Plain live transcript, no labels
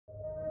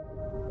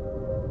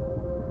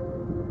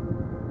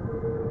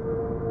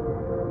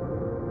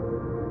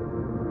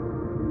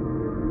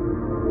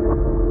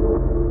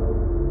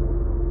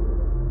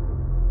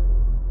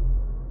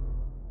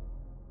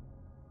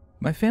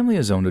My family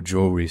has owned a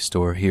jewelry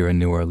store here in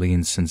New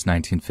Orleans since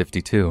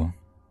 1952.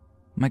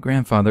 My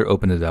grandfather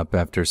opened it up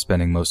after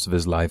spending most of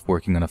his life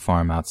working on a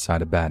farm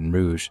outside of Baton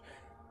Rouge,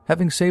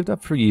 having saved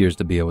up for years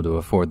to be able to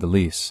afford the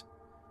lease.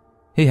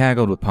 He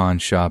haggled with pawn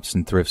shops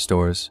and thrift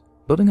stores,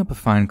 building up a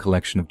fine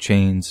collection of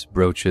chains,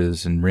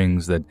 brooches, and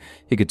rings that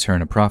he could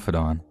turn a profit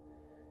on.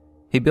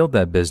 He built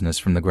that business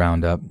from the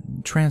ground up,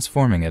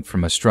 transforming it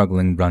from a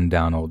struggling,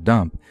 run-down old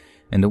dump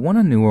into one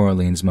of New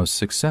Orleans' most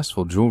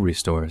successful jewelry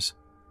stores.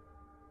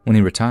 When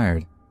he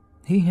retired,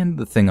 he handed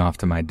the thing off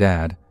to my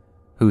dad,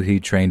 who he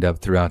trained up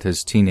throughout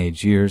his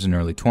teenage years and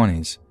early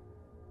 20s.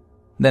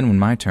 Then when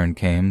my turn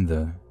came,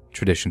 the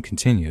tradition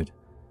continued.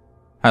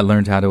 I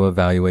learned how to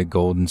evaluate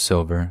gold and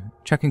silver,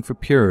 checking for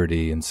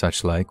purity and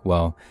such like.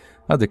 While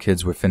other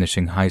kids were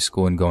finishing high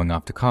school and going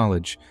off to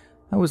college,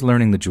 I was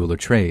learning the jeweler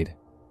trade.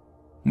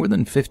 More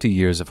than 50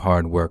 years of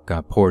hard work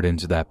got poured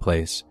into that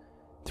place,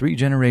 3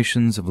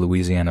 generations of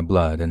Louisiana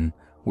blood, and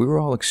we were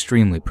all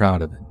extremely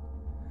proud of it.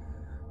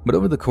 But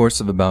over the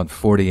course of about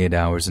 48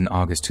 hours in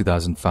August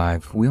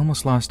 2005, we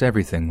almost lost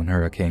everything when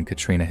Hurricane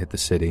Katrina hit the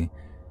city.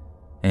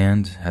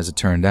 And, as it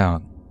turned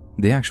out,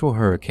 the actual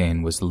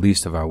hurricane was the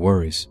least of our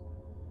worries.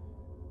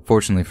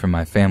 Fortunately for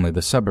my family,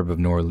 the suburb of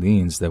New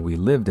Orleans that we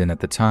lived in at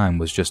the time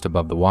was just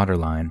above the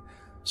waterline,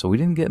 so we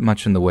didn't get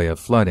much in the way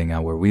of flooding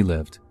out where we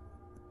lived.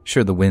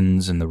 Sure, the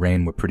winds and the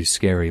rain were pretty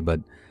scary,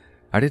 but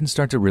I didn't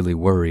start to really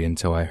worry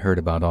until I heard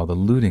about all the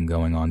looting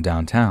going on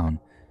downtown,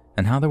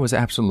 and how there was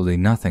absolutely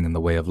nothing in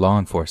the way of law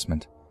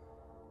enforcement.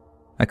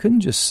 I couldn't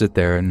just sit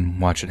there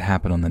and watch it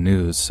happen on the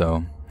news,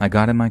 so I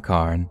got in my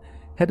car and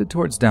headed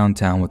towards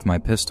downtown with my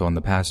pistol in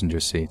the passenger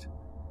seat.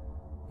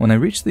 When I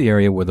reached the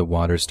area where the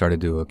water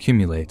started to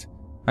accumulate,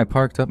 I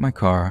parked up my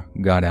car,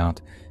 got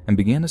out, and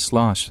began to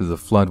slosh through the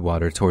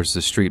floodwater towards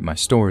the street my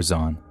store is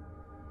on.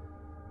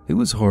 It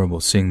was horrible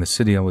seeing the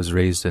city I was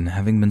raised in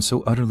having been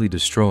so utterly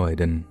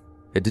destroyed, and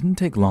it didn't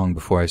take long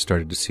before I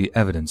started to see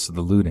evidence of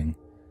the looting.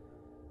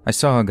 I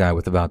saw a guy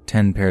with about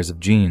 10 pairs of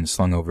jeans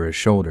slung over his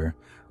shoulder,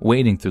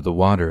 wading through the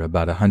water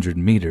about 100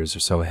 meters or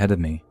so ahead of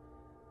me.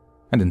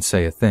 I didn't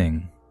say a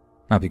thing,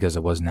 not because I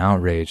wasn't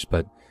outraged,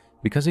 but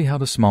because he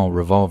held a small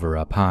revolver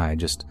up high,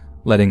 just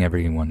letting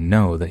everyone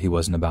know that he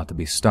wasn't about to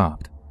be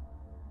stopped.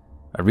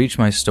 I reached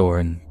my store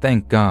and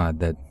thanked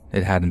God that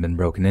it hadn't been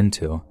broken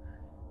into,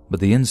 but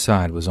the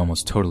inside was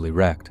almost totally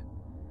wrecked.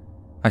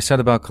 I set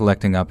about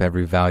collecting up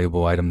every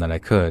valuable item that I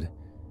could,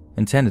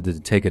 intended to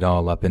take it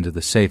all up into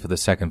the safe of the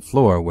second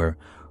floor where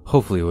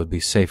hopefully it would be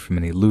safe from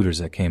any looters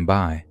that came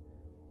by.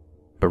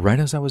 But right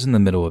as I was in the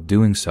middle of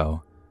doing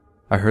so,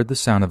 I heard the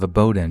sound of a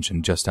boat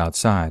engine just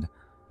outside,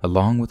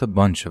 along with a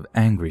bunch of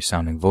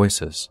angry-sounding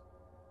voices.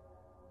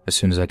 As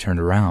soon as I turned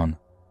around,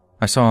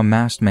 I saw a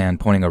masked man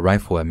pointing a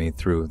rifle at me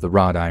through the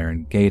wrought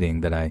iron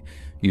gating that I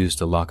used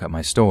to lock up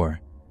my store.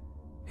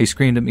 He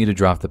screamed at me to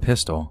drop the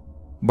pistol,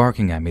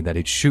 barking at me that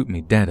he'd shoot me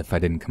dead if I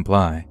didn't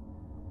comply.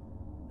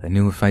 I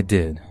knew if I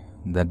did,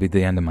 that'd be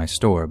the end of my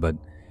store, but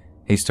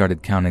he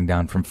started counting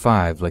down from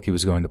 5 like he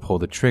was going to pull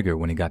the trigger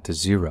when he got to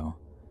 0.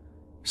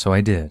 So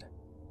I did.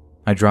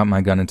 I dropped my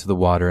gun into the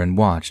water and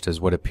watched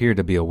as what appeared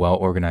to be a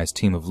well-organized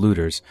team of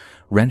looters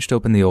wrenched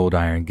open the old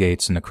iron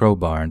gates and a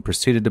crowbar and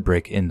proceeded to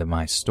break into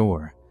my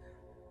store.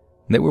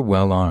 They were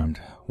well-armed,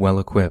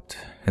 well-equipped,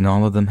 and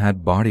all of them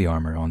had body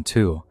armor on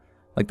too,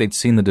 like they'd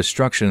seen the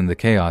destruction and the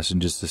chaos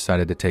and just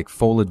decided to take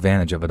full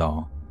advantage of it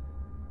all.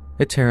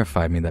 It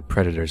terrified me that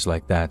predators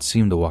like that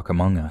seemed to walk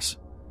among us.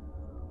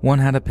 One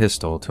had a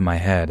pistol to my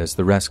head as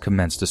the rest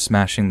commenced to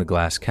smashing the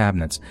glass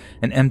cabinets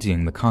and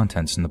emptying the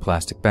contents in the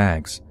plastic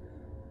bags.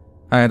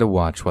 I had to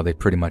watch while they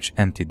pretty much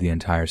emptied the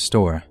entire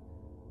store,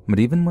 but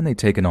even when they'd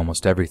taken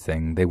almost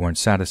everything, they weren't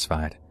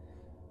satisfied.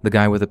 The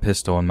guy with a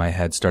pistol in my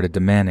head started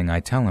demanding I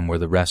tell him where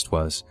the rest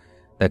was,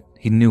 that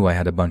he knew I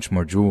had a bunch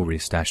more jewelry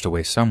stashed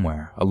away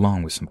somewhere,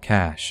 along with some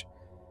cash.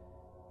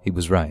 He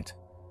was right,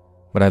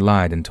 but I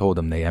lied and told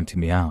him they emptied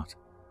me out.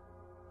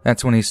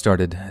 That's when he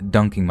started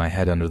dunking my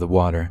head under the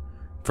water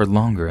for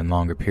longer and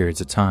longer periods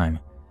of time,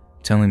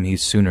 telling me he'd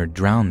sooner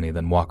drown me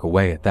than walk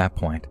away at that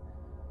point.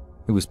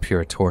 It was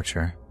pure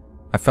torture.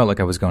 I felt like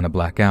I was going to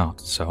black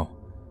out, so,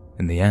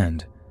 in the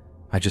end,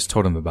 I just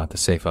told him about the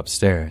safe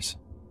upstairs.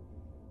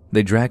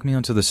 They dragged me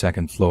onto the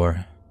second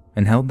floor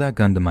and held that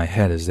gun to my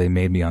head as they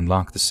made me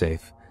unlock the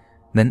safe,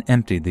 then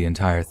emptied the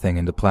entire thing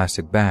into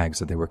plastic bags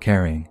that they were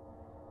carrying.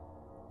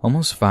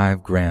 Almost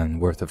 $5,000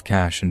 worth of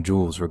cash and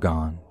jewels were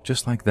gone,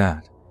 just like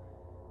that.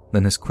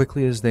 Then as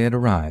quickly as they had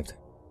arrived,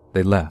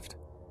 they left,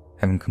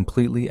 having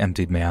completely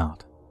emptied me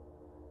out.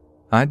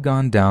 I'd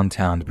gone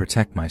downtown to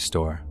protect my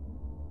store,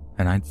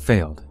 and I'd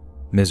failed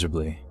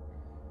miserably.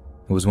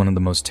 It was one of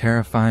the most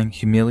terrifying,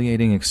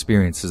 humiliating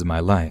experiences of my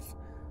life,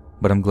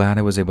 but I'm glad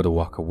I was able to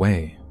walk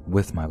away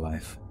with my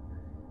life.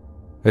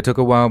 It took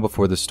a while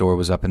before the store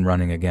was up and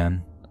running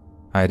again.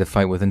 I had to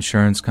fight with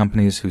insurance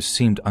companies who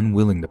seemed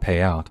unwilling to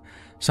pay out,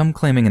 some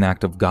claiming an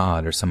act of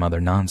God or some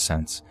other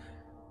nonsense.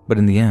 But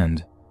in the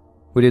end,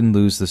 we didn't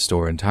lose the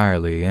store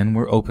entirely and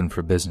were open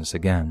for business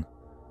again.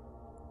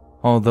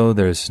 Although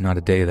there's not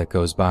a day that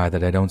goes by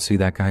that I don't see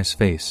that guy's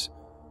face.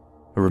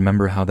 I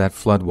remember how that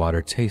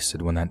floodwater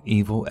tasted when that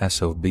evil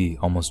SOB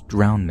almost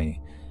drowned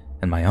me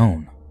in my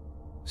own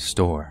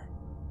store.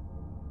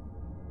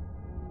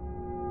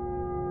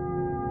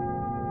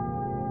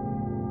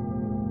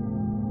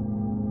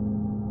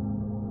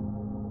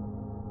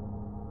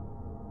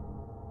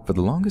 For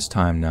the longest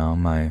time now,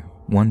 my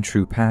one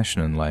true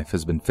passion in life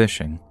has been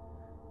fishing.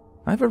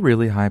 I have a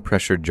really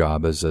high-pressure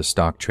job as a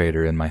stock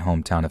trader in my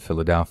hometown of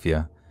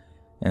Philadelphia,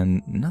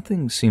 and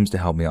nothing seems to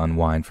help me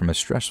unwind from a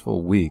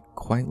stressful week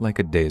quite like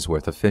a day's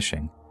worth of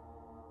fishing.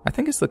 I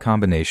think it's the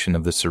combination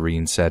of the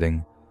serene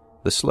setting,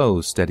 the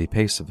slow, steady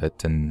pace of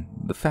it, and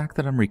the fact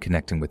that I'm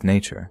reconnecting with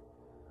nature,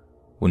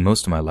 when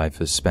most of my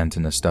life is spent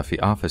in a stuffy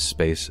office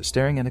space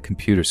staring at a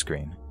computer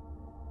screen.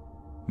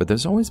 But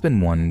there's always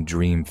been one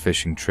dream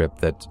fishing trip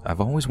that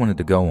I've always wanted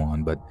to go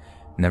on but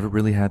never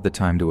really had the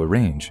time to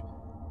arrange,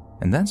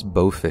 and that's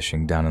bow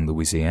fishing down in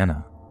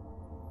Louisiana.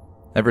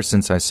 Ever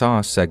since I saw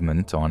a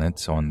segment on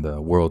it on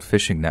the World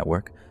Fishing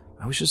Network,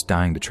 I was just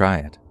dying to try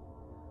it.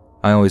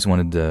 I always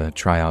wanted to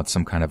try out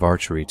some kind of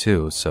archery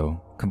too,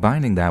 so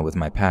combining that with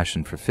my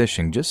passion for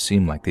fishing just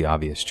seemed like the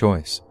obvious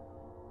choice.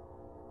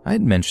 I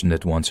had mentioned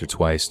it once or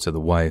twice to the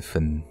wife,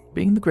 and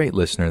being the great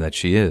listener that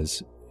she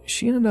is,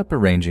 she ended up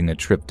arranging a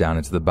trip down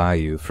into the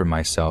bayou for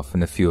myself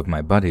and a few of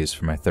my buddies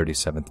for my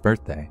 37th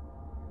birthday.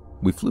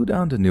 We flew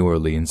down to New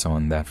Orleans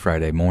on that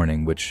Friday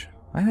morning, which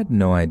I had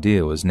no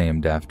idea was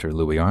named after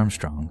Louis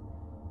Armstrong,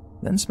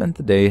 then spent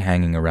the day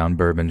hanging around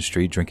Bourbon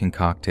Street drinking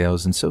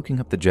cocktails and soaking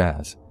up the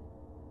jazz.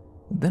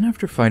 Then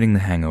after fighting the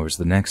hangovers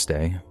the next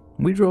day,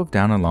 we drove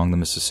down along the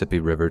Mississippi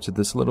River to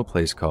this little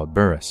place called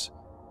Burris,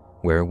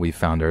 where we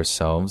found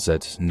ourselves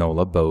at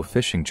NOLA Bow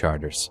Fishing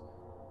Charters.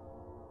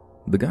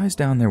 The guys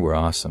down there were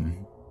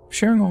awesome,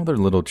 sharing all their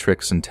little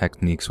tricks and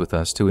techniques with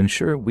us to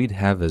ensure we'd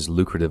have as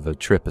lucrative a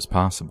trip as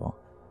possible.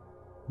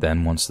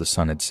 Then, once the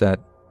sun had set,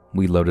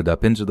 we loaded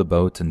up into the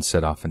boat and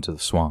set off into the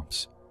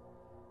swamps.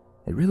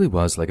 It really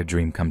was like a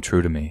dream come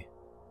true to me.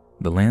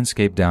 The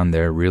landscape down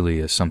there really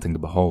is something to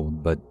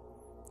behold, but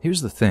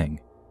here's the thing.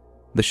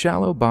 The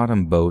shallow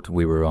bottom boat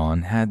we were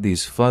on had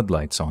these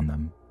floodlights on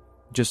them,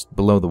 just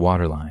below the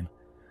waterline.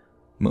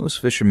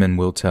 Most fishermen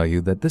will tell you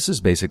that this is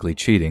basically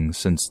cheating,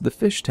 since the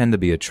fish tend to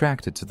be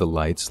attracted to the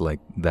lights like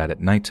that at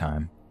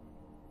nighttime.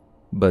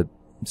 But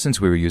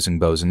since we were using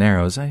bows and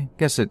arrows, I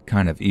guess it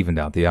kind of evened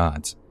out the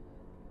odds.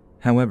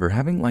 However,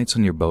 having lights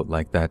on your boat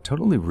like that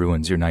totally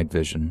ruins your night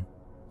vision,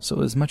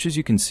 so as much as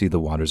you can see the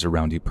waters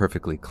around you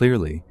perfectly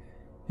clearly,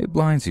 it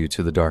blinds you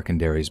to the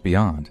darkened areas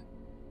beyond,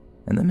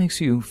 and that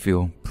makes you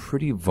feel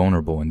pretty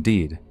vulnerable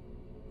indeed.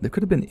 There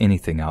could have been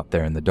anything out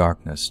there in the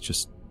darkness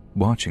just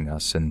watching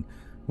us, and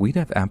we'd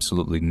have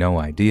absolutely no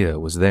idea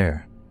it was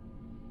there.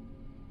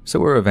 So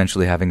we're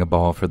eventually having a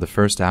ball for the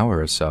first hour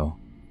or so,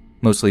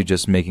 mostly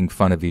just making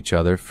fun of each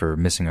other for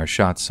missing our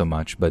shots so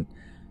much, but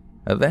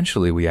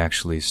eventually we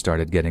actually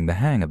started getting the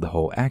hang of the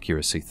whole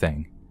accuracy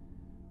thing.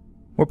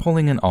 We're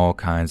pulling in all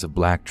kinds of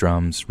black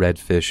drums,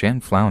 redfish,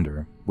 and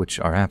flounder, which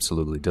are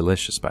absolutely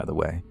delicious, by the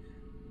way.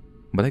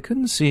 But I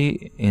couldn't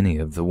see any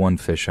of the one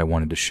fish I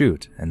wanted to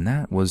shoot, and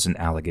that was an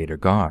alligator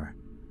gar.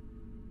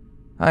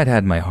 I'd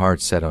had my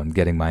heart set on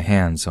getting my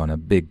hands on a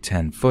big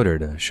 10-footer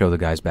to show the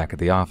guys back at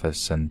the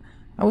office, and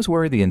I was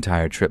worried the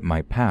entire trip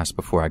might pass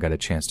before I got a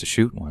chance to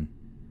shoot one.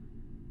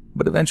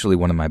 But eventually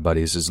one of my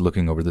buddies is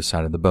looking over the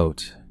side of the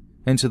boat,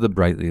 into the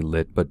brightly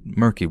lit but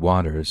murky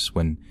waters,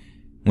 when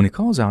he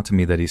calls out to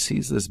me that he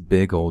sees this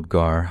big old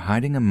gar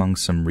hiding among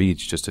some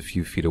reeds just a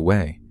few feet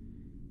away.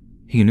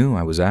 He knew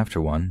I was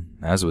after one,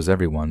 as was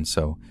everyone,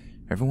 so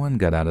everyone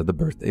got out of the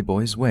birthday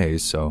boy's way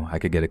so I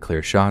could get a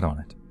clear shot on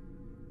it.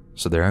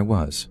 So there I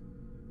was,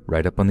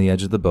 right up on the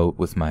edge of the boat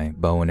with my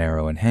bow and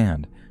arrow in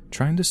hand,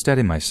 trying to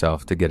steady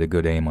myself to get a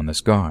good aim on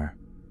this gar.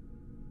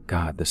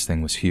 God, this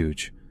thing was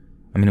huge.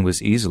 I mean, it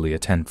was easily a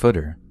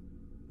 10-footer.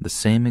 The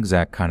same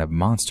exact kind of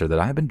monster that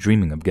I've been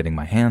dreaming of getting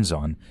my hands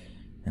on,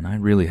 and I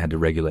really had to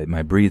regulate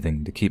my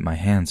breathing to keep my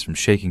hands from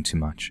shaking too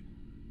much.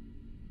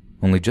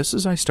 Only just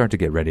as I start to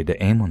get ready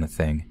to aim on the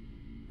thing,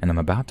 and I'm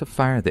about to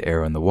fire the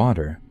arrow in the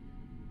water,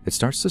 it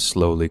starts to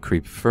slowly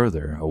creep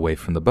further away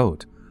from the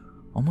boat,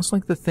 almost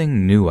like the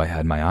thing knew I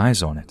had my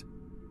eyes on it.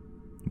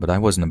 But I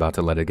wasn't about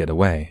to let it get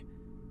away,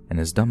 and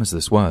as dumb as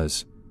this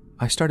was,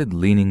 I started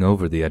leaning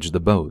over the edge of the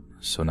boat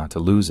so not to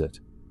lose it.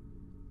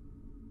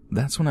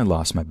 That's when I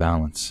lost my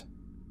balance.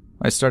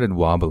 I started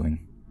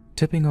wobbling,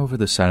 tipping over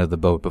the side of the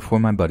boat before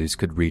my buddies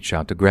could reach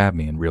out to grab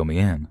me and reel me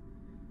in.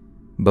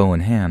 Bow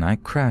in hand, I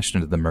crashed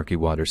into the murky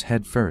waters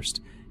head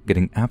first,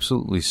 getting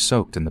absolutely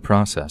soaked in the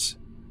process.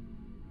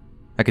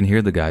 I can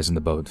hear the guys in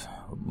the boat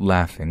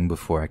laughing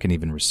before I can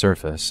even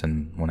resurface,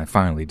 and when I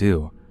finally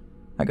do,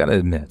 I gotta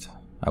admit,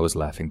 I was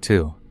laughing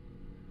too.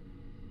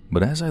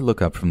 But as I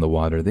look up from the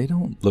water, they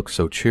don't look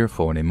so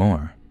cheerful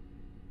anymore.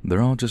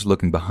 They're all just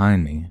looking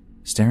behind me,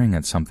 staring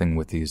at something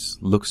with these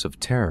looks of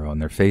terror on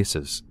their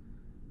faces.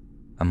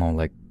 I'm all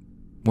like,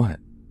 what?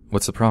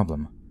 What's the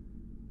problem?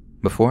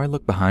 Before I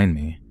look behind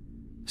me,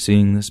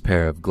 seeing this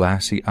pair of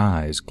glassy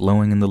eyes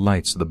glowing in the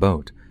lights of the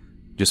boat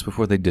just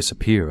before they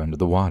disappear under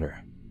the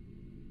water.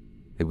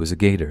 It was a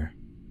gator,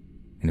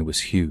 and it was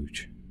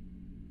huge.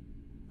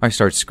 I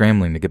start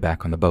scrambling to get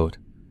back on the boat,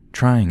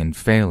 trying and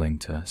failing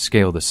to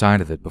scale the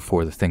side of it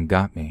before the thing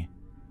got me.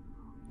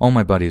 All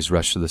my buddies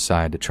rush to the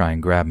side to try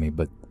and grab me,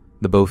 but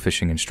the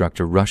bowfishing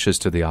instructor rushes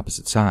to the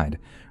opposite side,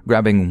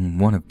 grabbing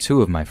one of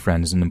two of my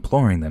friends and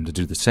imploring them to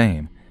do the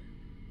same.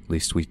 At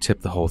least we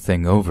tip the whole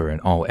thing over and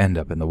all end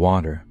up in the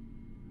water.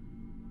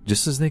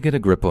 Just as they get a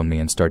grip on me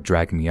and start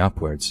dragging me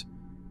upwards,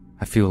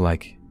 I feel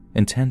like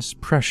intense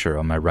pressure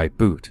on my right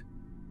boot.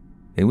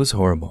 It was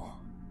horrible.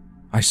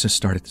 I just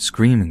started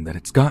screaming that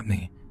it's got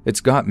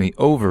me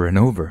over and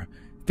over,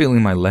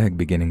 feeling my leg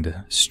beginning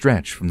to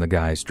stretch from the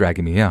guys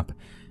dragging me up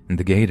and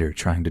the gator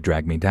trying to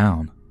drag me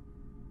down.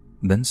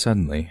 Then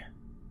suddenly,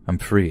 I'm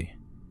free,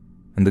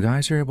 and the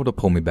guys are able to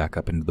pull me back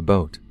up into the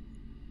boat.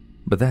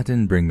 But that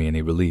didn't bring me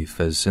any relief,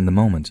 as in the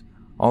moment,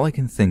 all I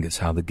can think is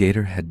how the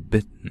gator had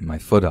bitten my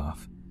foot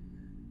off.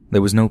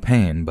 There was no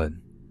pain, but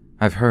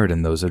I've heard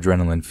in those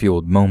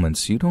adrenaline-fueled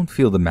moments you don't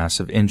feel the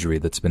massive injury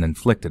that's been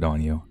inflicted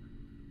on you.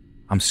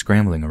 I'm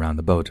scrambling around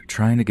the boat,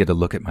 trying to get a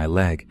look at my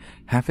leg,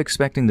 half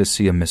expecting to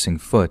see a missing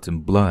foot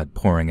and blood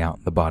pouring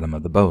out the bottom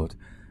of the boat.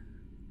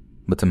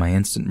 But to my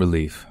instant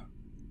relief,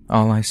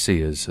 all I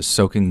see is a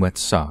soaking wet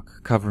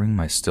sock covering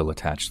my still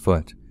attached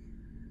foot.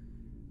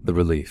 The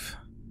relief,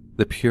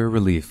 the pure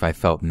relief I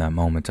felt in that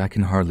moment, I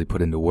can hardly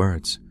put into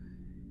words.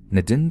 And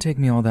it didn't take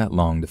me all that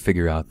long to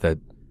figure out that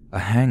a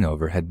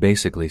hangover had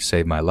basically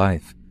saved my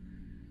life.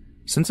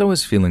 Since I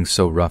was feeling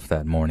so rough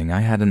that morning,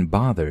 I hadn't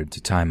bothered to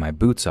tie my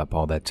boots up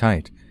all that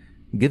tight,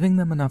 giving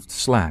them enough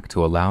slack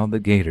to allow the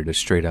gator to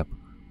straight up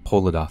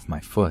pull it off my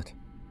foot.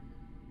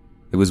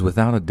 It was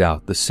without a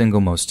doubt the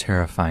single most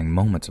terrifying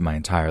moment of my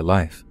entire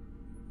life.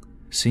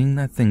 Seeing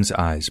that thing's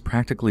eyes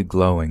practically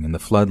glowing in the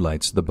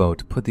floodlights of the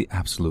boat put the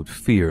absolute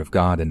fear of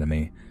God into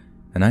me,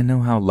 and I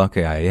know how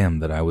lucky I am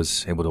that I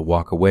was able to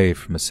walk away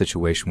from a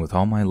situation with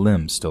all my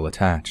limbs still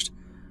attached.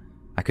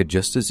 I could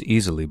just as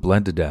easily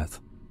bled to death,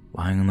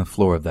 lying on the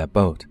floor of that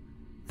boat,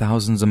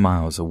 thousands of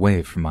miles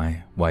away from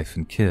my wife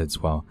and kids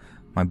while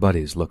my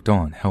buddies looked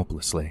on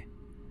helplessly.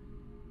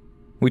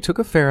 We took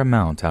a fair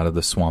amount out of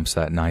the swamps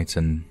that night,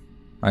 and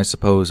I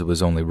suppose it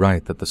was only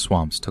right that the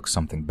swamps took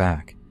something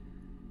back.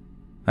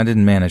 I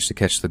didn't manage to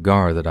catch the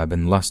gar that I've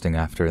been lusting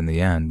after in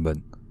the end, but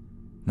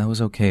that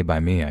was okay by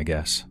me, I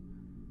guess.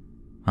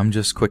 I'm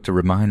just quick to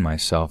remind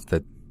myself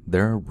that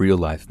there are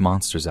real-life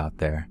monsters out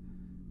there,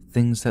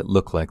 things that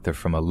look like they're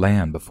from a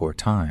land before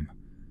time,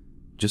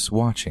 just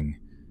watching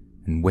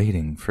and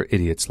waiting for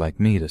idiots like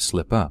me to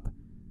slip up,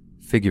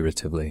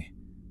 figuratively,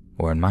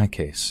 or in my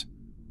case,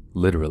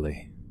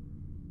 literally.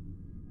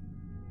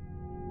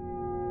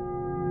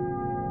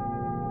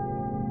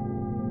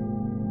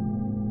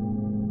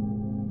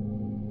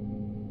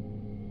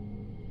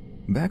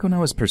 Back when I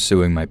was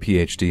pursuing my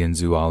PhD in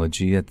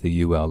zoology at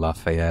the UL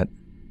Lafayette,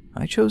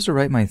 I chose to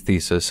write my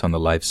thesis on the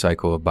life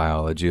cycle of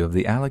biology of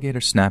the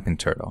alligator snapping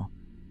turtle.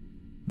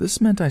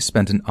 This meant I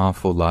spent an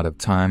awful lot of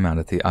time out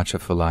at the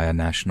Atchafalaya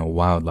National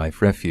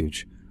Wildlife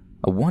Refuge,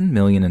 a 1.5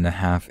 million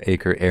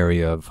acre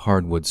area of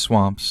hardwood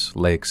swamps,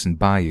 lakes, and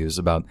bayous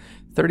about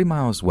 30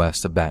 miles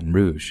west of Baton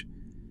Rouge.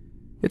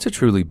 It's a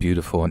truly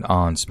beautiful and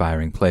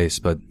awe-inspiring place,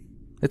 but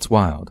it's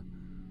wild.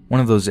 One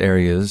of those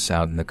areas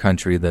out in the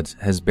country that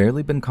has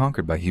barely been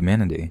conquered by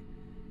humanity.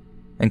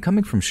 And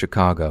coming from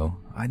Chicago,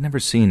 I'd never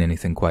seen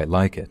anything quite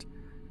like it.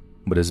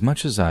 But as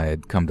much as I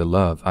had come to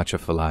love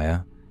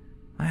Atchafalaya,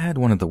 I had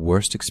one of the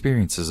worst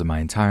experiences of my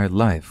entire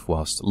life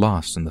whilst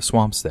lost in the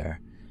swamps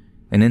there,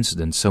 an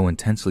incident so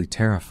intensely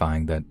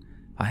terrifying that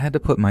I had to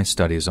put my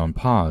studies on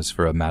pause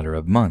for a matter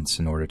of months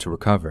in order to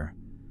recover.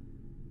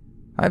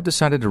 I've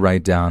decided to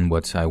write down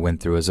what I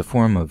went through as a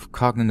form of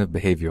cognitive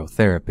behavioral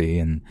therapy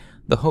in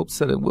the hopes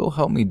that it will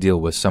help me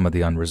deal with some of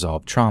the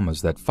unresolved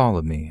traumas that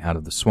followed me out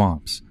of the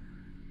swamps.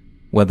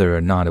 Whether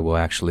or not it will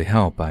actually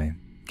help, I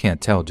can't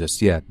tell just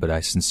yet, but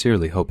I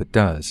sincerely hope it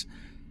does,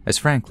 as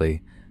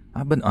frankly,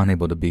 I've been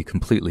unable to be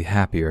completely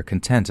happy or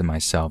content in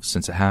myself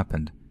since it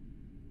happened.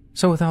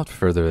 So without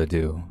further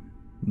ado,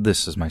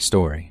 this is my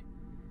story.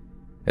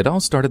 It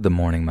all started the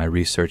morning my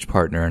research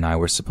partner and I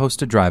were supposed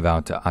to drive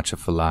out to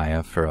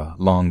Atchafalaya for a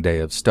long day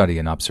of study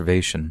and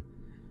observation.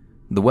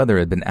 The weather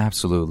had been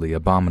absolutely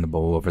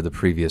abominable over the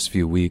previous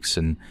few weeks,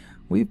 and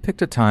we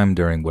picked a time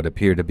during what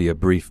appeared to be a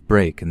brief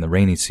break in the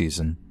rainy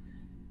season.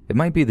 It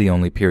might be the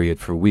only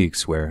period for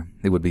weeks where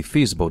it would be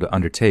feasible to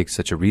undertake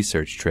such a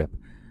research trip,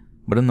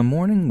 but in the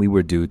morning we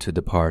were due to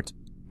depart,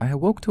 I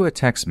awoke to a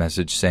text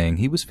message saying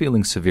he was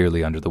feeling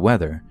severely under the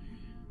weather.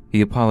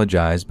 He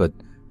apologized, but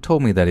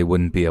told me that he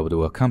wouldn't be able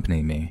to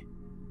accompany me.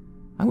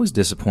 I was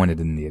disappointed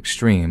in the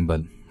extreme,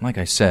 but like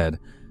I said,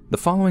 the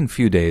following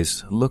few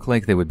days looked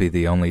like they would be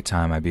the only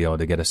time I'd be able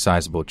to get a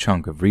sizable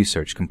chunk of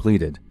research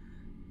completed.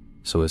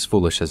 So as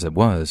foolish as it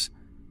was,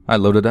 I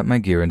loaded up my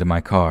gear into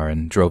my car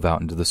and drove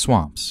out into the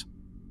swamps,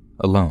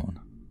 alone.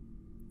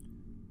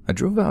 I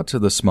drove out to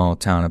the small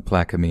town of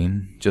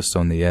Plaquemine, just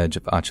on the edge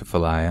of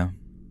Atchafalaya,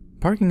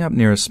 parking up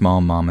near a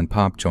small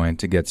mom-and-pop joint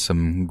to get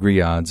some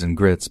griots and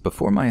grits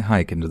before my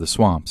hike into the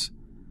swamps.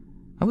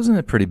 I was in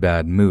a pretty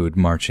bad mood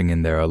marching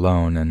in there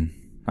alone, and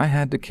I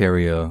had to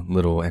carry a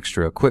little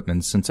extra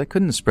equipment since I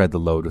couldn't spread the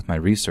load with my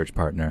research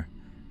partner.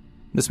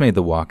 This made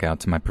the walk out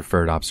to my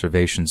preferred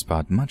observation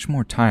spot much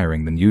more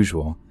tiring than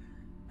usual.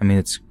 I mean,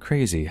 it's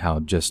crazy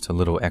how just a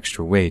little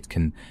extra weight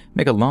can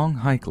make a long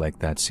hike like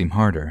that seem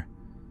harder.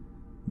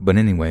 But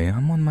anyway,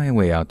 I'm on my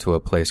way out to a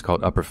place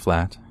called Upper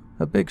Flat,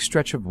 a big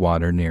stretch of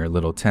water near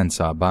Little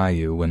Tensaw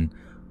Bayou, when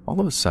all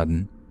of a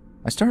sudden,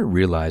 I started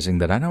realizing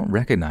that I don't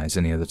recognize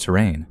any of the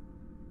terrain.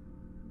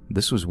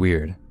 This was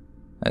weird,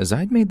 as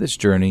I'd made this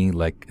journey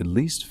like at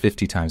least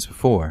 50 times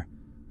before,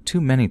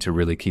 too many to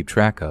really keep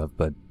track of,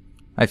 but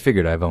I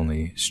figured I've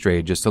only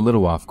strayed just a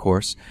little off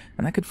course,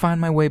 and I could find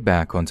my way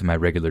back onto my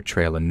regular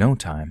trail in no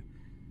time.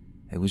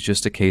 It was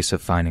just a case of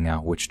finding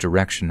out which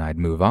direction I'd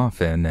move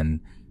off in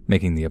and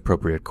making the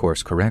appropriate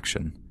course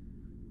correction.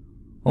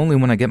 Only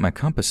when I get my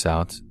compass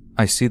out,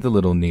 I see the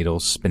little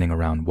needle spinning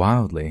around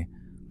wildly,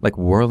 like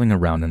whirling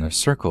around in a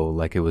circle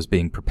like it was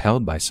being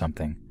propelled by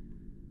something.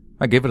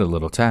 I give it a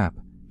little tap,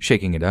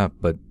 shaking it up,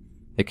 but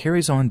it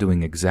carries on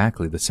doing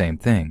exactly the same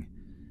thing.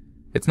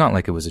 It's not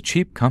like it was a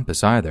cheap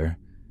compass either.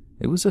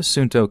 It was a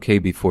Suunto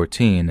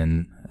KB14,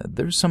 and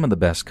there's some of the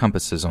best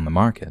compasses on the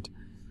market.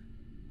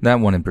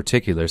 That one in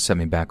particular set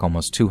me back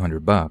almost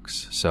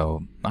 $200,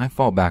 so I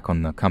fall back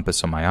on the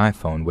compass on my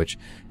iPhone, which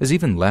is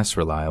even less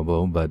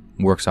reliable but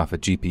works off a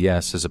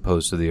GPS as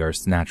opposed to the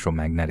Earth's natural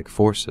magnetic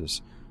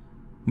forces.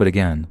 But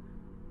again,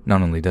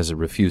 not only does it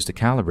refuse to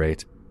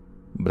calibrate,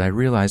 but I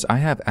realize I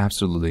have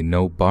absolutely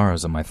no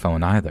bars on my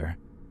phone either.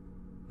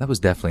 That was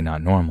definitely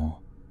not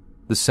normal.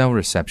 The cell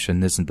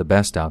reception isn't the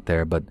best out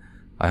there, but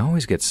I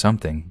always get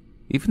something,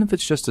 even if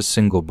it's just a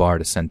single bar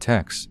to send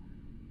texts.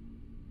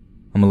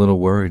 I'm a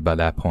little worried by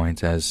that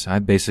point, as I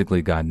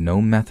basically got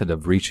no method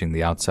of reaching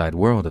the outside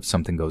world if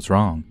something goes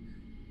wrong.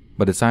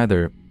 But it's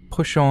either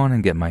push on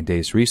and get my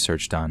day's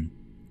research done,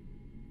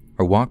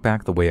 or walk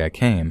back the way I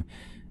came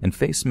and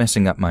face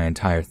messing up my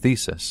entire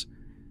thesis.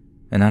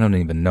 And I don't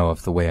even know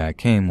if the way I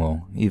came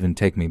will even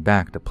take me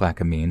back to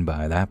Plaquemine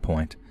by that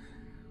point.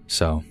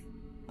 So,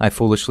 I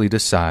foolishly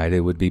decide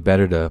it would be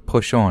better to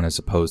push on as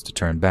opposed to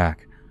turn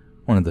back,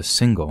 one of the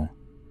single,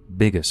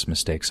 biggest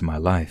mistakes of my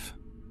life.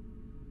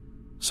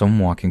 So I'm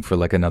walking for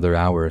like another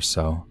hour or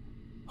so,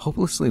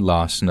 hopelessly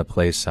lost in a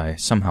place I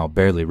somehow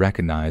barely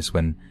recognize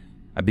when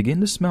I begin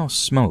to smell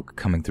smoke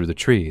coming through the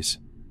trees.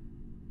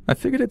 I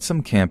figured it's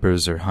some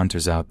campers or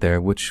hunters out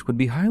there, which would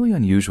be highly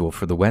unusual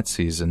for the wet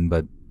season,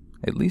 but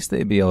at least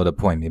they'd be able to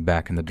point me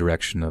back in the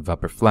direction of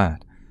Upper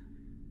Flat.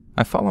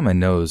 I follow my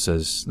nose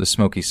as the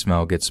smoky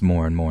smell gets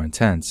more and more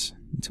intense,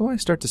 until I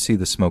start to see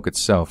the smoke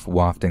itself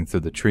wafting through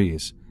the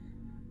trees.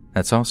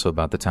 That's also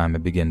about the time I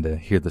begin to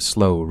hear the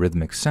slow,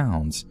 rhythmic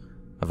sounds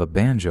of a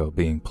banjo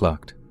being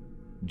plucked,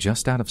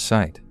 just out of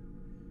sight.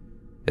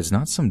 It's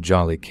not some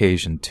jolly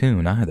Cajun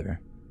tune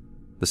either.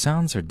 The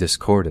sounds are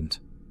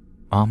discordant,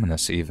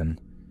 ominous even,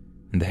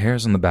 and the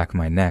hairs on the back of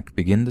my neck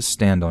begin to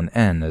stand on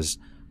end as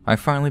I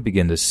finally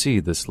begin to see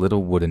this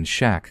little wooden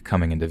shack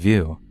coming into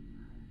view.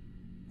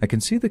 I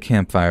can see the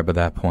campfire by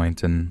that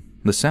point, and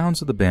the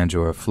sounds of the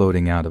banjo are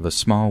floating out of a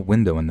small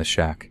window in the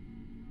shack.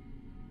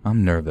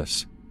 I'm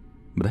nervous,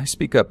 but I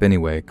speak up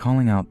anyway,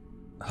 calling out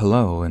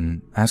hello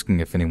and asking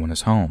if anyone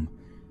is home,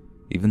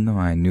 even though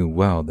I knew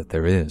well that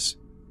there is.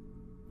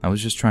 I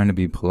was just trying to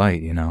be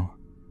polite, you know.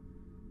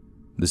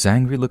 This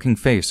angry-looking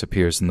face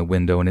appears in the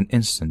window in an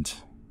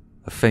instant,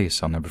 a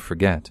face I'll never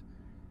forget.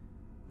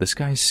 This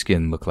guy's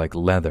skin looked like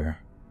leather,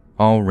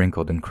 all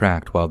wrinkled and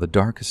cracked, while the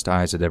darkest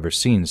eyes I'd ever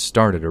seen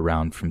started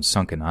around from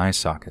sunken eye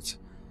sockets.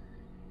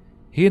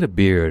 He had a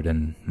beard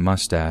and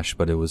mustache,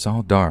 but it was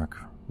all dark,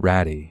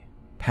 ratty,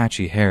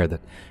 patchy hair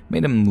that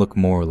made him look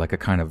more like a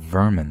kind of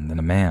vermin than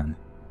a man.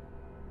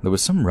 There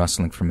was some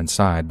rustling from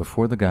inside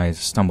before the guy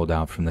stumbled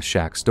out from the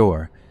shack's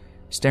door,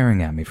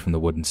 staring at me from the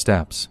wooden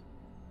steps.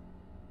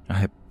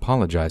 I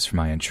apologized for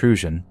my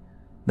intrusion,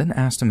 then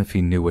asked him if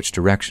he knew which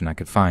direction I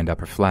could find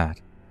Upper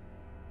Flat.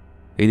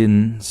 He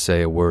didn't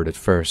say a word at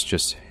first,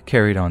 just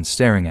carried on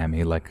staring at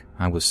me like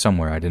I was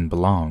somewhere I didn't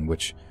belong,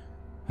 which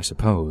I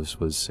suppose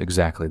was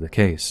exactly the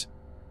case.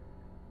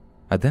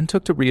 I then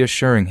took to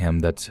reassuring him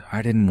that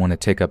I didn't want to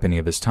take up any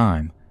of his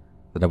time,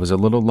 that I was a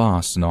little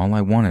lost and all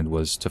I wanted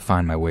was to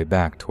find my way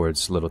back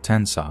towards Little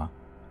Tensaw.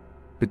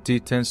 Petit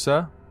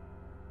Tensaw?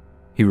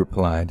 He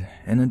replied,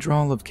 in a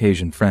drawl of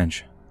Cajun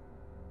French.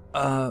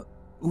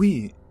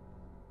 Oui.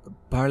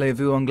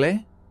 Parlez-vous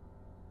anglais?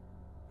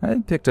 I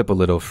had picked up a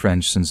little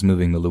French since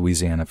moving to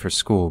Louisiana for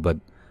school, but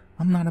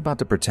I'm not about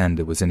to pretend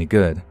it was any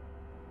good.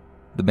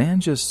 The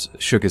man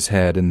just shook his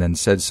head and then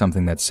said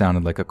something that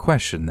sounded like a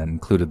question that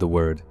included the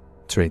word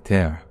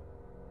traiteur.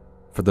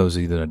 For those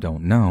of you that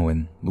don't know,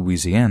 in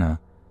Louisiana,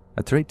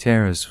 a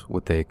traiteur is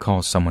what they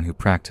call someone who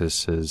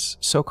practices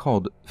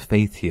so-called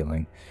faith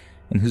healing,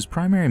 and whose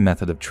primary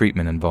method of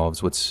treatment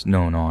involves what's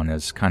known on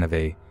as kind of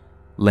a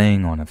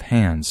laying on of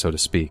hands, so to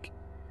speak.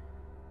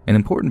 An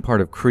important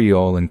part of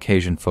Creole and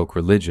Cajun folk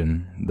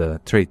religion,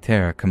 the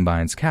traiteur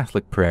combines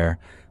Catholic prayer,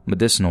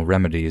 medicinal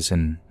remedies,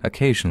 and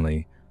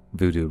occasionally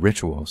voodoo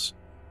rituals.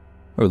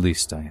 Or at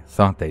least I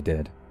thought they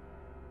did.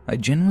 I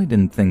genuinely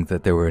didn't think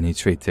that there were any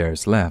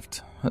traiteurs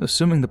left,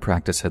 assuming the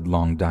practice had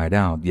long died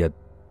out, yet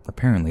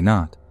apparently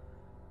not.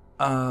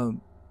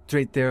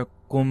 Traiteur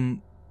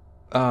cum,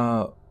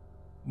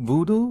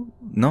 voodoo,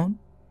 non?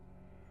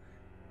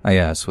 I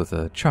asked with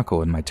a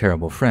chuckle in my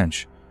terrible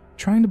French,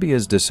 trying to be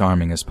as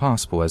disarming as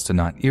possible as to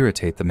not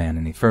irritate the man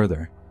any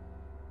further.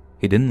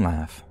 He didn't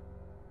laugh.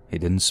 He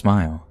didn't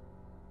smile.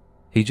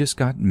 He just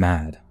got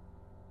mad.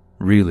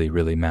 Really,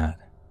 really mad.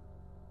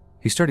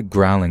 He started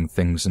growling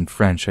things in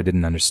French I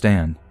didn't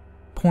understand,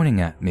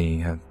 pointing at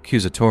me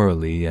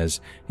accusatorily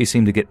as he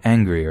seemed to get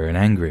angrier and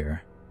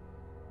angrier.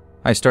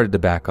 I started to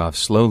back off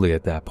slowly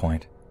at that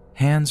point,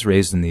 hands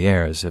raised in the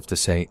air as if to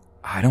say,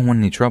 I don't want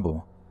any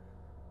trouble.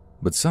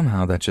 But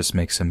somehow that just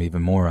makes him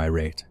even more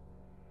irate.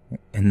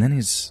 And then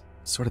he's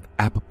sort of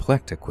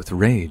apoplectic with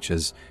rage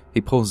as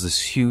he pulls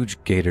this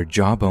huge gator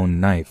jawbone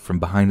knife from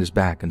behind his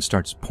back and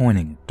starts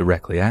pointing it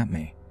directly at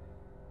me.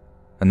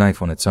 A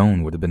knife on its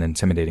own would have been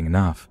intimidating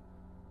enough,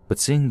 but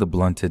seeing the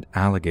blunted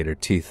alligator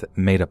teeth that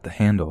made up the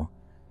handle,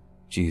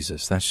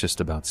 Jesus, that's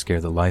just about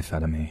scared the life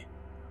out of me.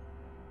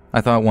 I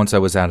thought once I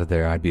was out of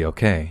there I'd be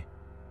okay,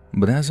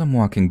 but as I'm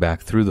walking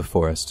back through the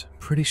forest,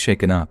 pretty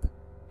shaken up,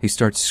 he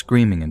starts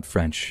screaming in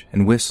French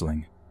and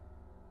whistling.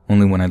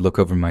 Only when I look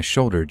over my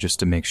shoulder just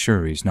to make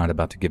sure he's not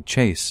about to give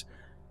chase,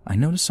 I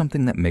notice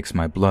something that makes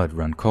my blood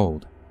run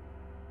cold.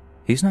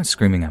 He's not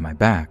screaming at my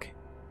back.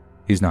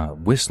 He's not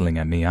whistling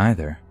at me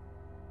either.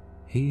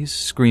 He's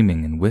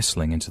screaming and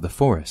whistling into the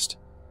forest.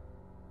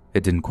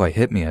 It didn't quite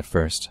hit me at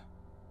first.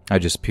 I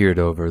just peered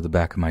over the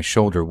back of my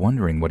shoulder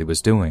wondering what he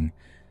was doing,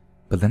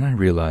 but then I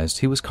realized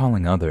he was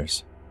calling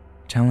others,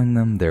 telling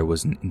them there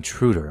was an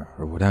intruder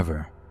or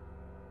whatever.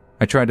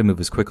 I tried to move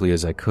as quickly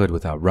as I could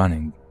without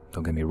running.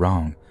 Don't get me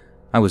wrong,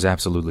 I was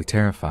absolutely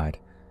terrified,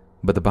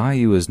 but the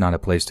bayou is not a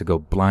place to go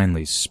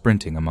blindly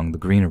sprinting among the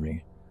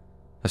greenery.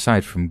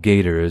 Aside from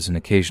gators and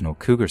occasional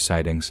cougar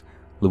sightings,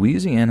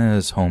 Louisiana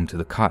is home to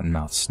the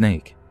cottonmouth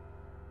snake.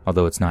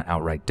 Although it's not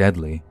outright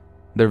deadly,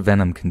 their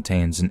venom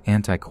contains an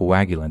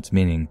anticoagulant,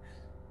 meaning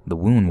the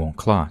wound won't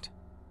clot.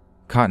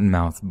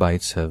 Cottonmouth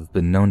bites have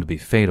been known to be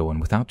fatal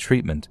and without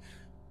treatment,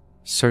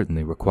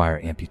 certainly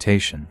require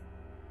amputation.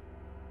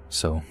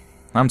 So,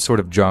 I'm sort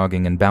of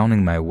jogging and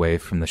bounding my way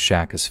from the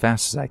shack as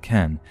fast as I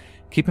can,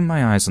 keeping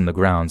my eyes on the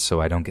ground so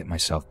I don't get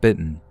myself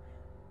bitten.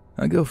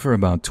 I go for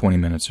about 20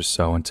 minutes or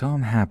so until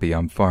I'm happy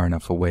I'm far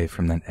enough away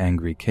from that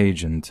angry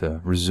Cajun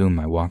to resume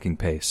my walking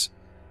pace.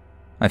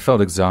 I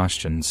felt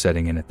exhaustion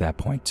setting in at that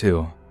point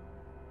too.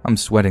 I'm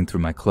sweating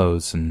through my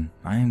clothes and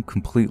I am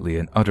completely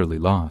and utterly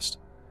lost.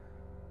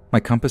 My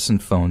compass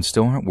and phone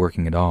still aren't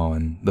working at all,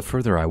 and the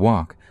further I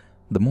walk,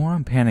 the more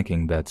I'm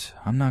panicking that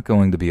I'm not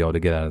going to be able to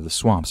get out of the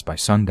swamps by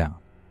sundown,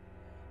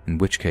 in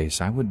which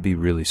case I would be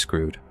really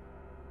screwed.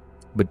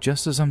 But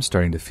just as I'm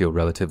starting to feel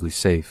relatively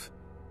safe,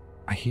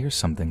 I hear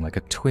something like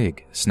a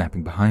twig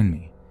snapping behind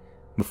me,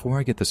 before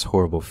I get this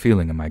horrible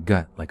feeling in my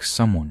gut like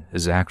someone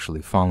is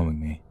actually following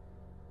me.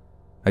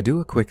 I do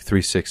a quick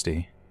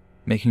 360,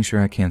 making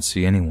sure I can't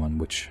see anyone,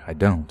 which I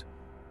don't.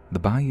 The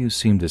bayou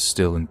seemed as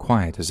still and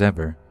quiet as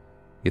ever,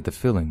 yet the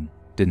feeling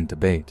didn't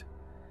abate.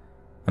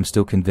 I'm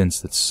still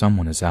convinced that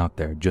someone is out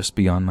there just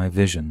beyond my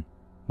vision,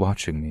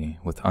 watching me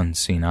with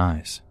unseen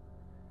eyes.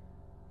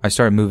 I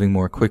start moving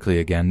more quickly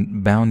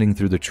again, bounding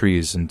through the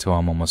trees until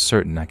I'm almost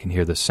certain I can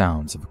hear the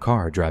sounds of a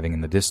car driving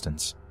in the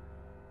distance.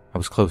 I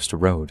was close to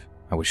road,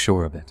 I was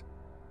sure of it.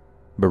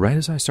 But right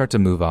as I start to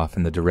move off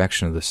in the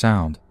direction of the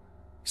sound,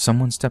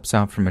 someone steps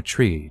out from a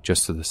tree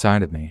just to the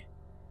side of me.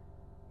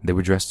 They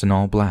were dressed in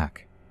all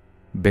black,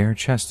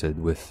 bare-chested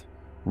with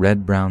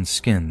red-brown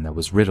skin that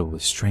was riddled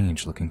with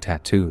strange-looking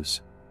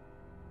tattoos.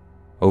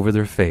 Over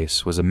their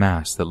face was a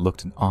mask that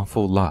looked an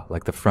awful lot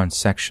like the front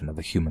section of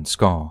a human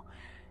skull,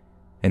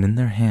 and in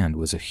their hand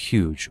was a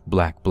huge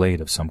black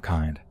blade of some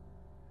kind.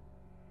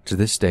 To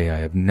this day I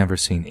have never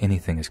seen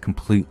anything as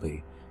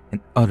completely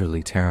and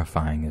utterly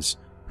terrifying as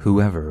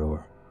whoever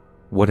or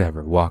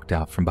whatever walked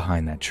out from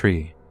behind that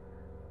tree.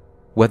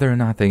 Whether or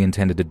not they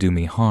intended to do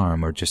me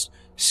harm or just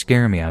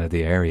scare me out of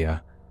the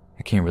area,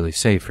 I can't really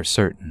say for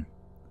certain.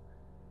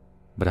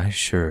 But I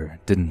sure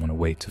didn't want to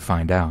wait to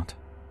find out.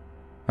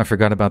 I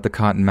forgot about the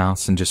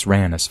cottonmouths and just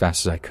ran as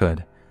fast as I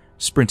could,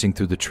 sprinting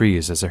through the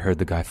trees as I heard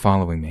the guy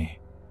following me.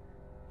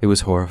 It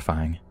was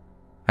horrifying.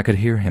 I could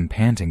hear him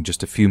panting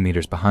just a few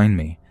meters behind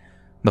me,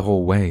 the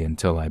whole way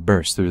until I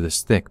burst through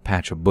this thick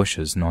patch of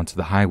bushes and onto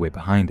the highway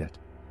behind it.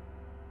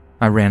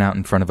 I ran out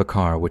in front of a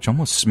car which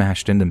almost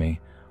smashed into me,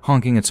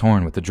 honking its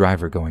horn with the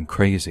driver going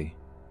crazy.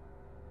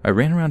 I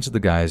ran around to the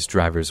guy's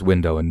driver's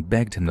window and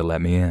begged him to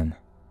let me in.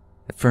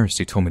 At first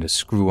he told me to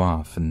screw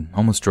off and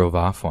almost drove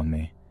off on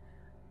me.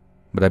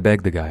 But I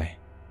begged the guy.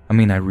 I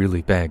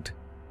really begged.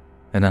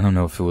 And I don't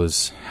know if it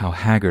was how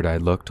haggard I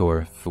looked or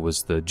if it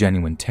was the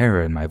genuine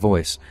terror in my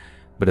voice,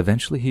 but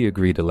eventually he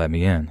agreed to let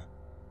me in.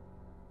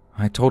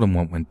 I told him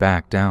what went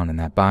back down in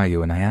that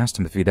bayou, and I asked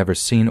him if he'd ever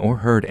seen or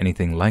heard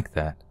anything like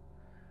that.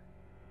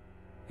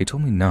 He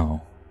told me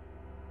no,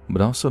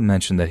 but also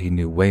mentioned that he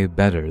knew way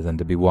better than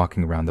to be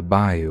walking around the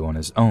bayou on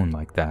his own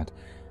like that,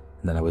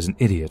 and that I was an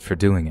idiot for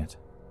doing it.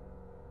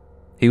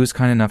 He was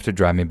kind enough to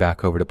drive me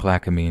back over to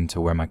Plaquemine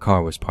to where my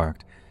car was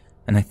parked,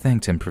 and I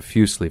thanked him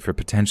profusely for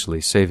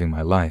potentially saving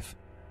my life.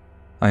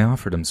 I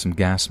offered him some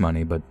gas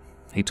money, but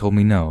he told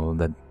me no,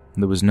 that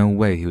there was no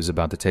way he was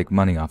about to take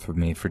money off of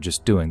me for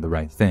just doing the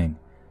right thing.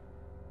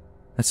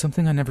 That's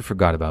something I never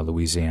forgot about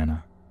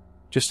Louisiana,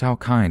 just how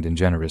kind and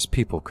generous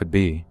people could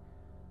be.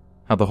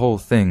 How the whole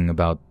thing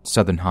about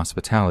Southern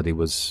hospitality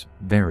was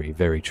very,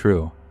 very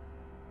true.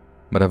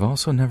 But I've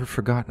also never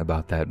forgotten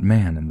about that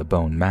man in the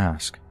bone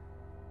mask.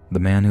 The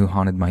man who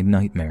haunted my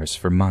nightmares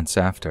for months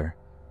after,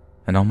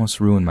 and almost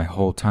ruined my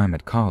whole time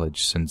at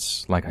college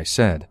since, like I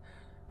said,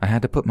 I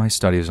had to put my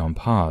studies on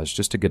pause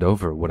just to get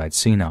over what I'd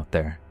seen out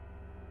there.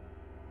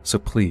 So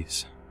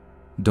please,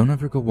 don't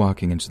ever go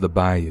walking into the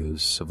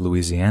bayous of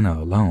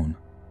Louisiana alone,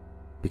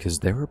 because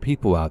there are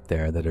people out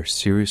there that are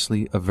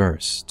seriously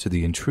averse to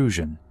the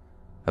intrusion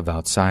of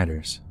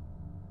outsiders.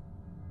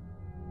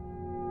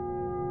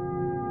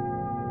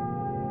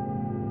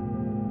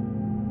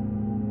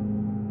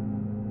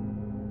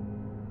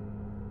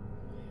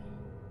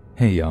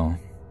 Hey y'all,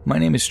 my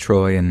name is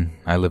Troy and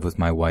I live with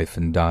my wife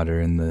and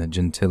daughter in the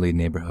Gentilly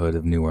neighborhood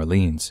of New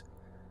Orleans.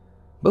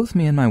 Both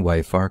me and my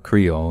wife are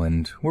Creole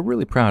and we're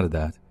really proud of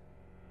that.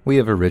 We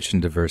have a rich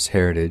and diverse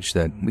heritage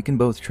that we can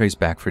both trace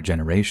back for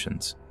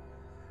generations.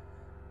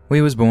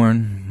 We was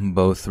born,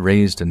 both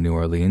raised in New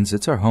Orleans.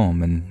 It's our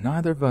home and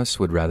neither of us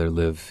would rather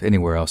live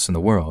anywhere else in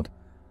the world.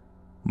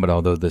 But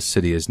although this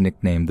city is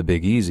nicknamed the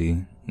Big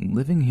Easy,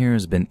 living here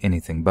has been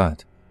anything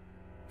but.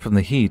 From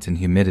the heat and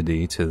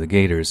humidity to the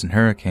gators and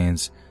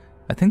hurricanes,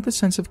 I think the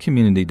sense of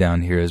community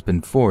down here has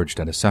been forged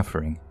out of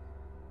suffering.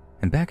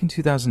 And back in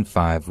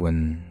 2005,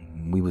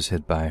 when we was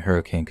hit by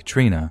Hurricane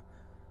Katrina,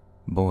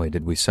 boy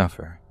did we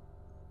suffer.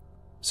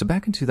 So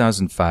back in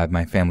 2005,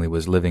 my family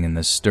was living in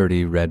this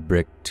sturdy red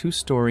brick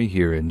 2-story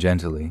here in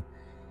Gentilly.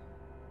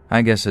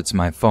 I guess it's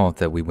my fault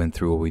that we went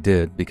through what we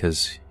did,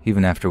 because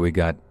even after we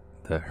got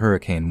the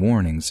hurricane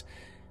warnings,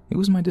 it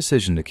was my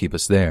decision to keep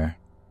us there.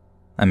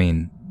 I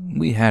mean,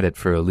 we had it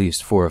for at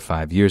least 4 or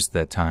 5 years at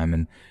that time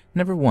and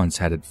never once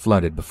had it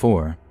flooded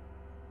before,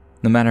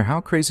 no matter how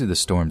crazy the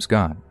storms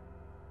got.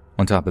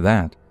 On top of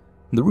that,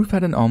 the roof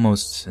had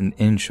almost an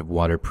inch of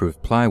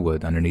waterproof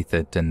plywood underneath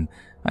it and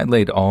I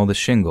laid all the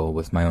shingle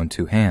with my own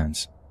 2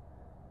 hands.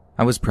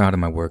 I was proud of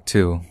my work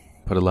too,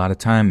 put a lot of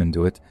time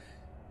into it.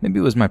 Maybe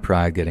it was my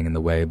pride getting in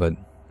the way, but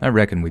I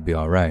reckon we'd be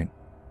alright.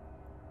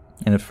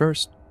 And at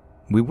first,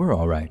 we were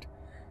alright.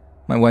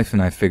 My wife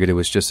and I figured it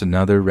was just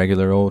another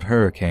regular old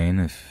hurricane,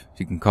 if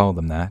you can call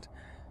them that.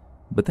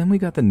 But then we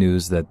got the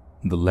news that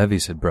the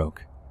levees had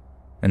broke,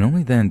 and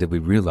only then did we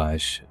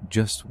realize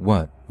just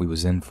what we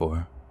was in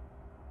for.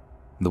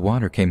 The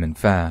water came in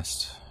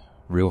fast,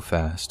 real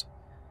fast.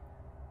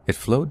 It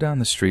flowed down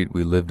the street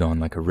we lived on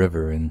like a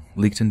river and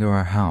leaked into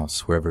our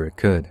house wherever it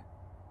could.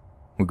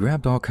 We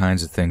grabbed all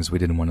kinds of things we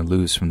didn't want to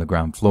lose from the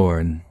ground floor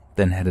and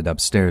then headed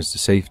upstairs to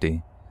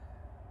safety.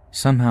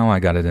 Somehow I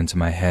got it into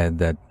my head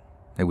that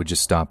it would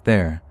just stop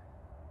there,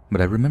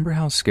 but I remember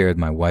how scared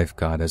my wife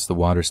got as the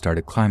water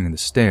started climbing the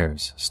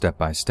stairs, step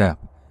by step.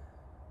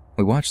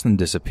 We watched them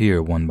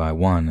disappear one by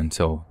one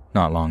until,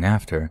 not long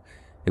after,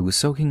 it was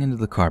soaking into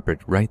the carpet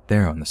right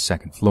there on the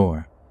 2nd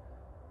floor.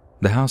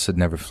 The house had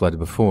never flooded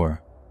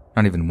before,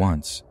 not even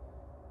once.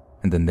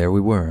 And then there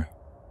we were,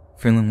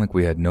 feeling like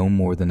we had no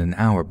more than an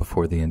hour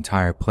before the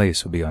entire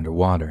place would be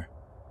underwater.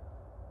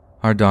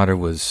 Our daughter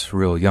was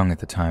real young at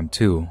the time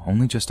too,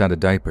 only just out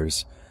of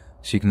diapers,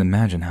 so you can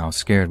imagine how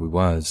scared we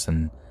was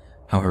and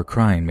how her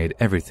crying made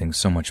everything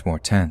so much more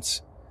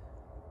tense.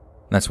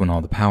 That's when all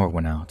the power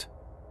went out.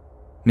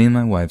 Me and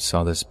my wife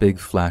saw this big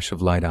flash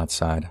of light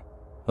outside,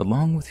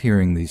 along with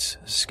hearing these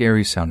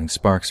scary-sounding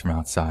sparks from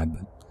outside,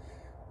 but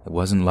it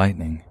wasn't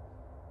lightning.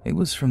 It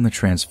was from the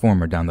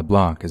transformer down the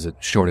block as it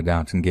shorted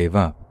out and gave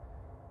up.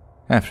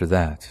 After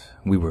that,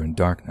 we were in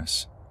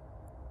darkness.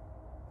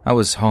 I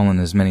was hauling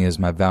as many of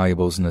my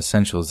valuables and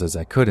essentials as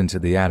I could into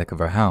the attic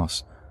of our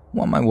house,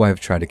 while my wife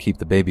tried to keep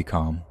the baby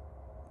calm.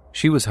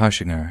 She was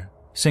hushing her,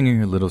 singing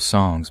her little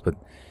songs, but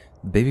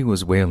the baby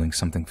was wailing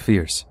something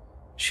fierce.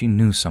 She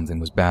knew something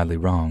was badly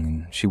wrong,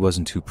 and she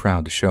wasn't too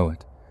proud to show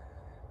it.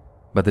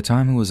 By the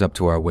time it was up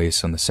to our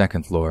waists on the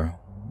 2nd floor,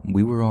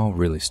 we were all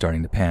really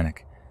starting to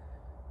panic.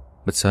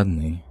 But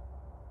suddenly,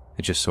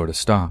 it just sort of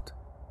stopped.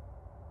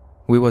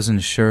 We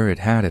wasn't sure it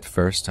had at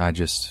first. I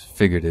just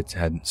figured it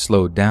had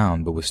slowed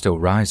down but was still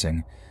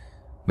rising.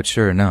 But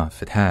sure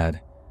enough, it had.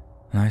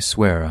 And I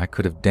swear I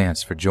could have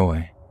danced for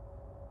joy.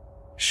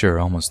 Sure,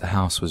 almost the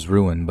house was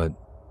ruined, but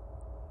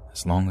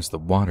as long as the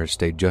water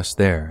stayed just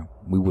there,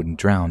 we wouldn't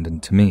drown,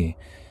 and to me,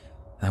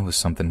 that was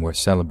something worth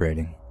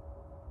celebrating.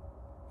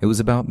 It was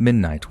about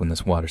midnight when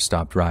this water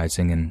stopped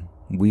rising, and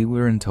we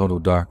were in total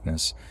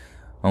darkness,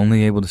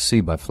 only able to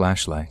see by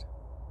flashlight.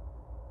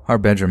 Our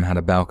bedroom had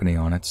a balcony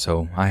on it,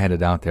 so I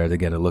headed out there to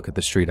get a look at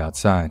the street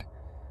outside.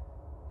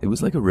 It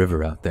was like a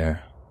river out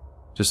there.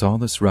 Just all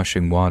this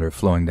rushing water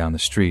flowing down the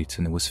street,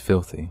 and it was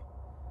filthy.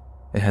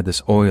 It had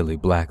this oily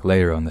black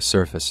layer on the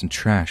surface and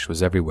trash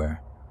was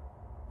everywhere.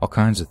 All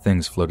kinds of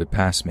things floated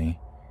past me.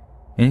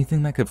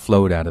 Anything that could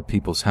float out of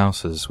people's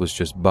houses was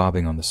just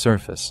bobbing on the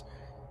surface.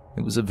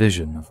 It was a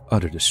vision of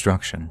utter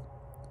destruction.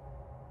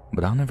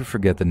 But I'll never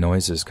forget the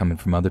noises coming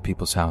from other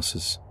people's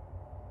houses.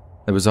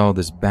 There was all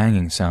this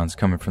banging sounds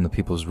coming from the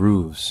people's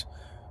roofs,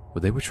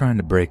 where they were trying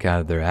to break out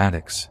of their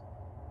attics.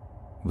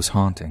 It was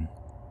haunting.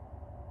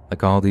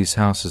 Like all these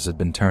houses had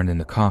been turned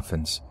into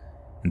coffins,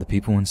 and the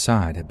people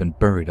inside had been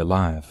buried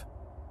alive.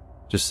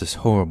 Just this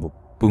horrible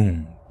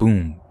boom,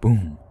 boom,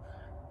 boom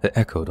that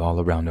echoed all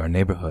around our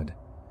neighborhood.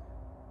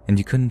 And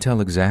you couldn't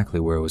tell exactly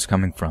where it was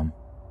coming from.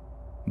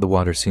 The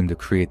water seemed to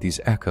create these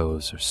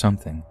echoes or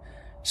something,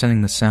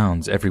 sending the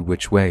sounds every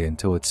which way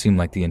until it seemed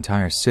like the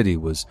entire city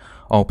was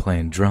all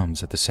playing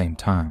drums at the same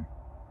time.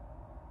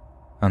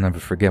 I'll never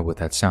forget what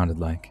that sounded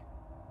like.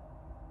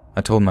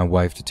 I told my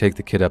wife to take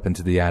the kid up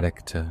into the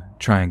attic to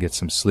try and get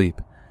some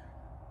sleep,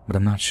 but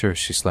I'm not sure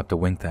she slept a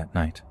wink that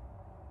night.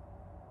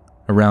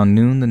 Around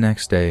noon the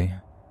next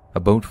day, a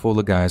boat full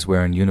of guys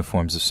wearing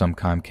uniforms of some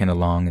kind came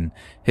along and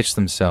hitched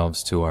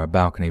themselves to our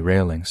balcony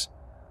railings.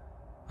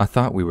 I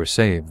thought we were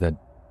saved, that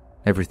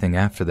everything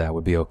after that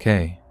would be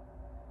okay.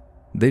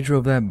 They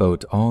drove that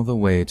boat all the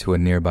way to a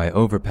nearby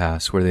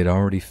overpass where they'd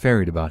already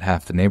ferried about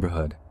half the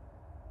neighborhood.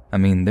 I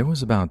mean, there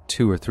was about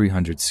 200 or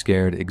 300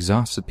 scared,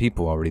 exhausted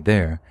people already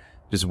there,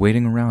 just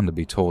waiting around to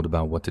be told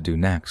about what to do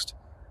next.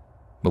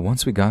 But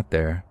once we got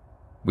there,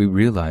 we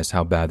realized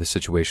how bad the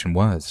situation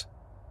was.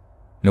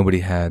 Nobody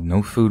had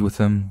no food with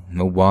them,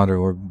 no water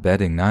or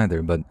bedding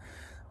neither, but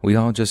we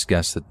all just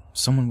guessed that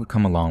someone would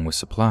come along with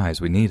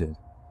supplies we needed.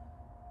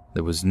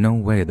 There was no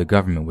way the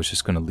government was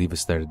just going to leave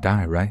us there to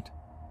die, right?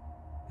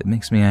 It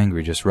makes me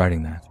angry just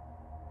writing that,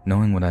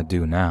 knowing what I'd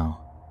do now.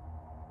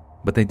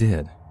 But they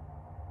did.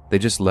 They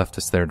just left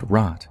us there to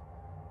rot,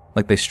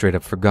 like they straight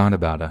up forgot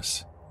about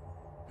us.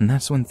 And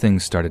that's when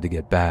things started to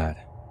get bad.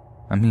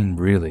 I mean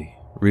really,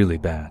 really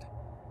bad.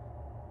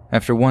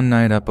 After one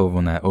night up over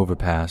on that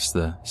overpass,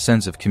 the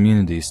sense of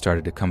community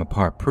started to come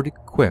apart pretty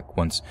quick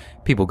once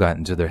people got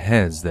into their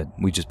heads that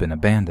we'd just been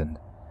abandoned.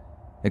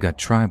 It got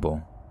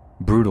tribal,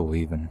 brutal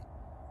even.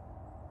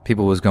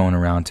 People was going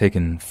around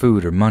taking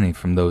food or money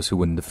from those who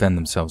wouldn't defend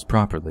themselves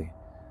properly.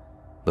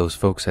 Those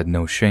folks had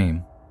no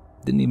shame,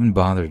 didn't even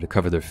bother to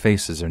cover their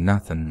faces or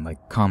nothing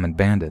like common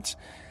bandits.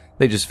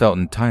 They just felt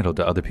entitled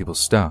to other people's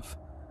stuff.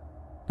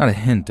 Not a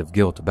hint of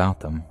guilt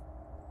about them.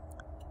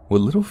 What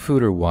little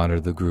food or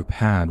water the group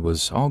had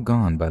was all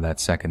gone by that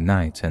second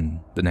night, and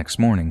the next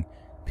morning,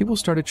 people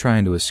started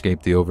trying to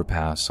escape the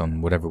overpass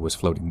on whatever was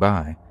floating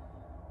by.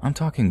 I'm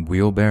talking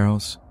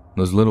wheelbarrows,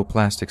 those little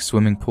plastic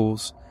swimming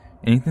pools,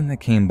 anything that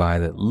came by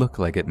that looked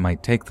like it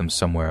might take them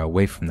somewhere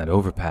away from that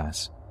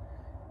overpass.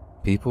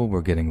 People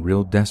were getting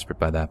real desperate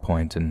by that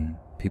point, and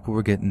people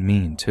were getting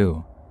mean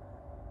too.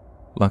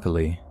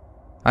 Luckily,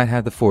 I'd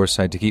had the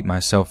foresight to keep my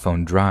cell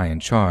phone dry and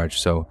charged,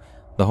 so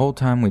the whole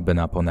time we'd been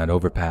up on that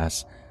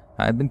overpass,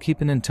 I'd been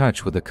keeping in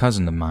touch with a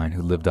cousin of mine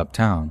who lived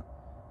uptown.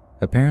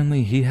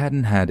 Apparently, he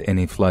hadn't had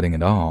any flooding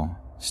at all,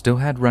 still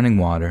had running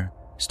water,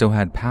 still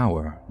had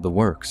power, the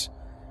works.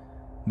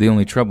 The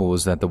only trouble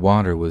was that the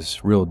water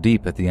was real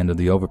deep at the end of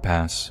the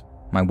overpass.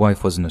 My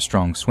wife wasn't a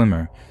strong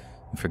swimmer,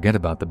 and forget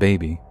about the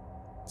baby,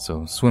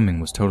 so swimming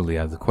was totally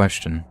out of the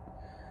question.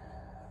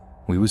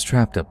 We was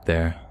trapped up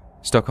there,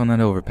 stuck on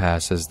that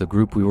overpass as the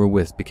group we were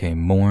with became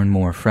more and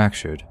more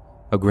fractured,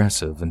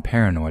 aggressive, and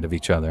paranoid of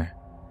each other.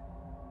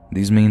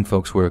 These mean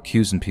folks were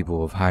accusing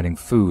people of hiding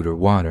food or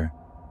water.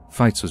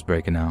 Fights was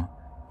breaking out.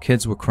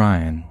 Kids were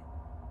crying.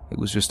 It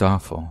was just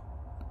awful.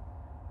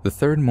 The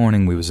third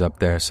morning we was up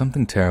there,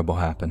 something terrible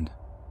happened.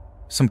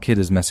 Some kid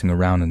is messing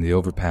around in the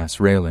overpass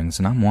railings,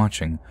 and I'm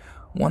watching,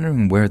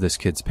 wondering where this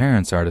kid's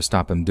parents are to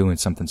stop him doing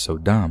something so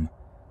dumb.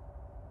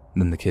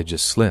 Then the kid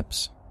just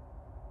slips.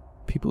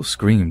 People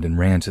screamed and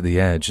ran to the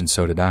edge, and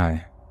so did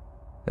I.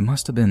 It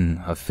must have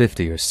been a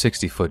 50 or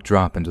 60 foot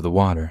drop into the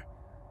water.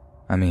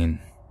 I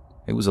mean,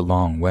 it was a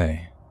long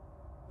way.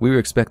 We were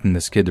expecting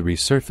this kid to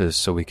resurface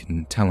so we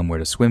can tell him where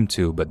to swim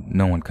to, but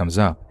no one comes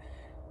up.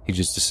 He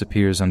just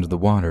disappears under the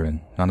water,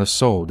 and not a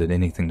soul did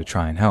anything to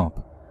try and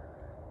help.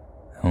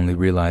 I only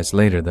realized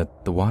later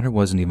that the water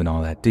wasn't even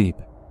all that deep,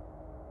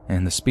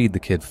 and the speed the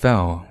kid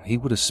fell, he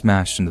would have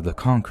smashed into the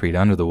concrete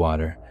under the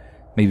water,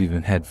 maybe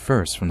even head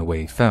first from the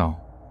way he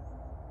fell.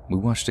 We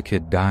watched a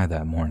kid die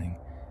that morning,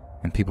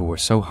 and people were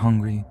so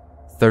hungry,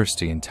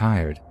 thirsty, and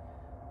tired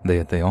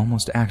that they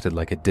almost acted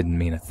like it didn't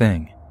mean a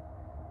thing.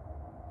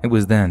 It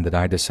was then that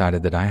I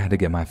decided that I had to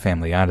get my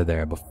family out of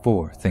there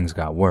before things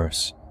got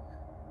worse.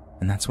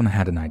 And that's when I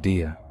had an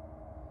idea.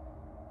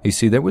 You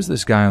see, there was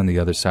this guy on the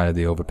other side of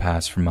the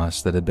overpass from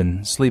us that had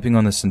been sleeping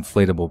on this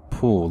inflatable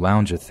pool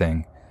lounger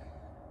thing.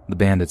 The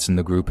bandits in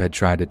the group had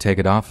tried to take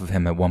it off of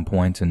him at one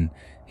point, and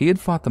he had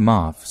fought them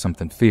off,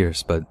 something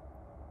fierce, but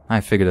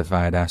I figured if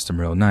I had asked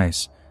him real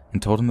nice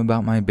and told him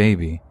about my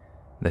baby,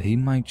 that he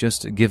might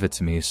just give it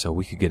to me so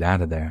we could get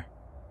out of there.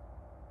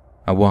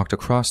 I walked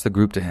across the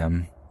group to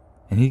him,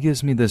 and he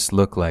gives me this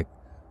look like,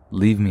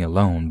 leave me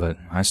alone, but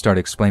I start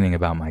explaining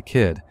about my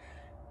kid,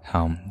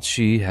 how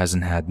she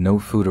hasn't had no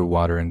food or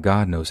water in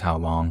God knows how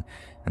long,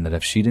 and that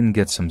if she didn't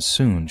get some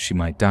soon, she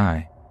might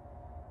die.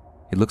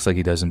 He looks like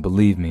he doesn't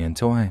believe me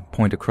until I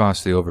point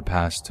across the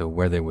overpass to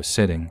where they were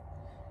sitting.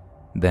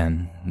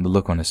 Then, the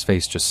look on his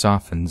face just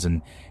softens,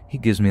 and he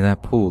gives me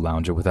that pool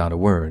lounger without a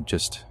word,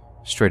 just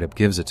straight up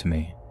gives it to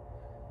me.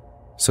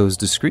 So as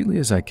discreetly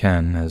as I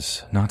can,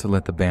 as not to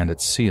let the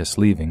bandits see us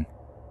leaving,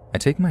 I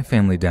take my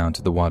family down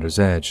to the water's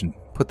edge and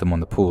put them on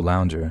the pool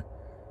lounger.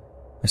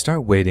 I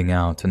start wading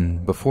out,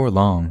 and before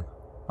long,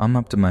 I'm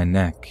up to my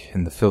neck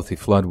in the filthy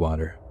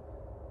floodwater.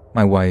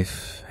 My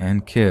wife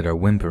and kid are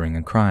whimpering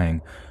and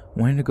crying,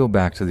 wanting to go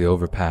back to the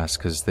overpass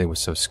because they were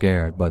so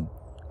scared, but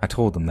I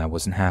told them that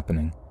wasn't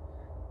happening.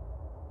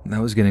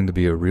 That was getting to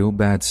be a real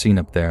bad scene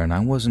up there, and I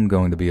wasn't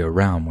going to be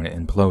around when it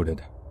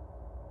imploded.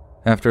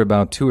 After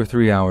about 2 or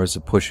 3 hours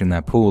of pushing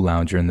that pool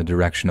lounger in the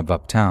direction of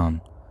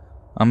uptown,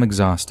 I'm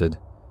exhausted,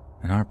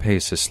 and our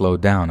pace has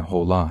slowed down a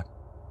whole lot.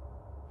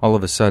 All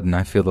of a sudden,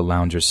 I feel the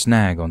lounger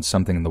snag on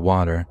something in the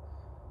water.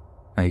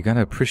 Now, you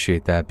gotta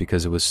appreciate that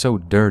because it was so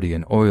dirty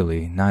and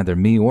oily, neither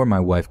me or my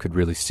wife could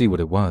really see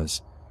what it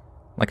was.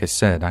 Like I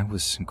said, I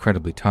was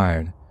incredibly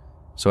tired,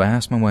 so I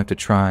asked my wife to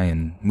try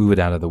and move it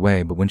out of the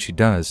way, but when she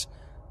does,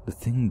 the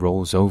thing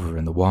rolls over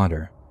in the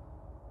water,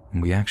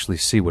 and we actually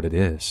see what it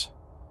is.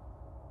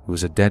 It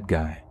was a dead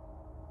guy.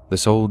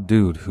 This old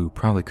dude who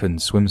probably couldn't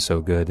swim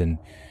so good, and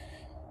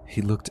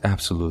he looked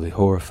absolutely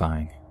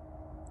horrifying.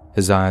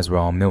 His eyes were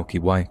all milky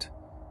white,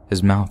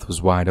 his mouth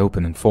was wide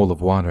open and full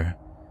of water,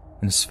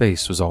 and his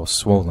face was all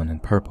swollen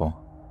and purple.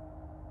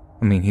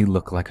 I mean, he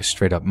looked like a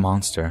straight-up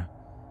monster,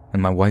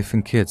 and my wife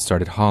and kids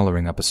started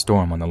hollering up a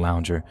storm on the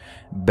lounger,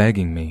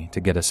 begging me to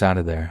get us out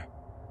of there.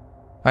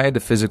 I had to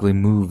physically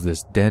move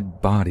this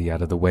dead body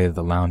out of the way of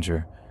the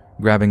lounger,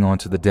 grabbing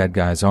onto the dead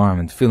guy's arm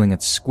and feeling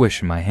it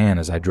squish in my hand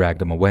as I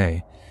dragged him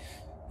away.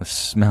 The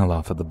smell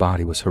off of the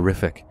body was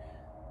horrific,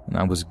 and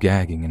I was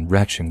gagging and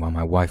retching while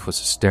my wife was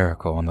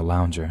hysterical on the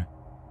lounger.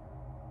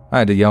 I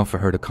had to yell for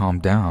her to calm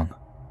down,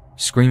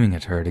 screaming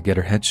at her to get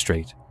her head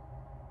straight.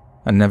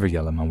 I never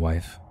yell at my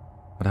wife,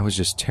 but I was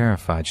just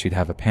terrified she'd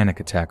have a panic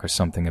attack or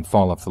something and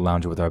fall off the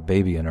lounger with our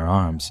baby in her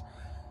arms.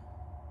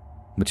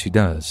 But she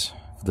does.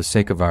 For the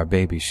sake of our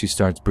baby, she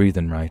starts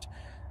breathing right,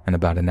 and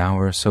about an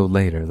hour or so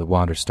later, the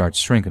water starts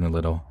shrinking a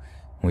little,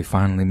 and we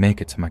finally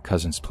make it to my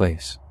cousin's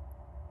place.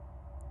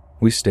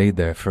 We stayed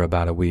there for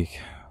about a week,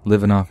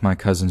 living off my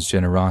cousin's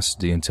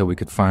generosity until we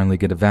could finally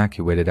get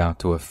evacuated out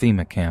to a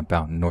FEMA camp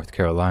out in North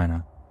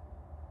Carolina.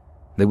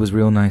 They was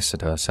real nice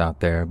to us out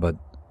there, but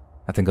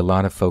I think a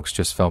lot of folks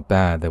just felt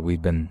bad that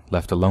we'd been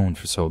left alone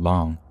for so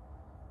long.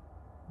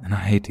 And I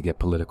hate to get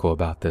political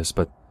about this,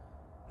 but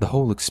the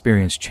whole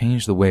experience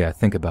changed the way I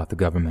think about the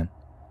government.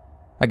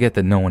 I get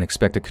that no one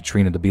expected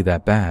Katrina to be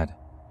that bad.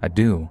 I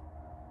do.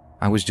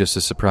 I was just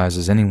as surprised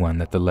as anyone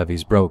that the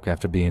levees broke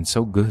after being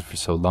so good for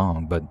so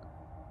long, but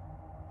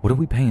what are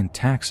we paying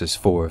taxes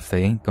for if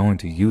they ain't going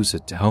to use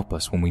it to help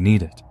us when we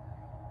need it?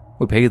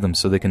 We pay them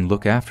so they can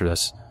look after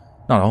us,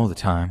 not all the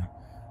time,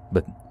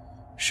 but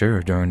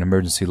sure during an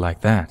emergency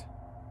like that.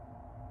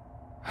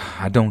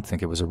 I don't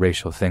think it was a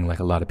racial thing like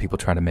a lot of people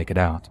try to make it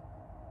out.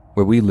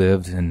 Where we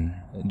lived, in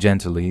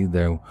Gentilly,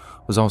 there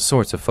was all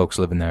sorts of folks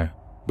living there.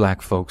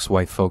 Black folks,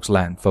 white folks,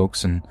 Latin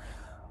folks, and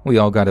we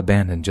all got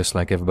abandoned just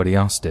like everybody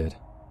else did.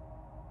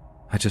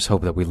 I just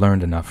hope that we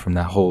learned enough from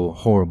that whole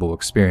horrible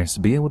experience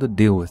to be able to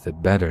deal with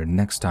it better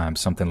next time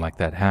something like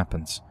that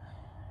happens.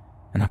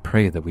 And I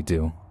pray that we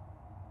do,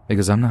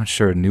 because I'm not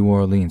sure New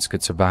Orleans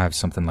could survive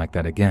something like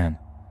that again.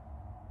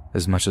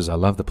 As much as I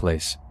love the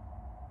place,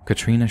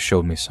 Katrina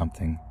showed me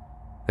something.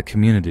 The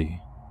community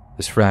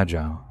is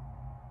fragile,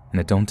 and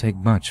it don't take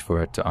much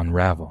for it to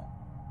unravel.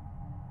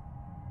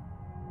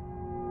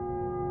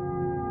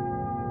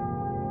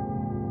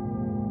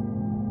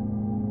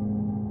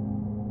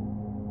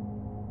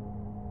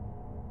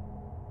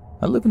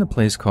 I live in a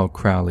place called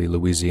Crowley,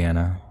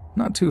 Louisiana,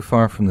 not too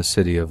far from the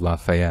city of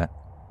Lafayette.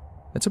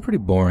 It's a pretty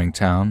boring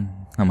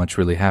town, not much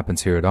really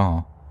happens here at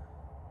all.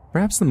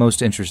 Perhaps the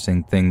most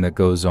interesting thing that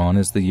goes on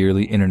is the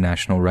yearly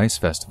International Rice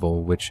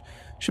Festival, which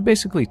should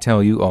basically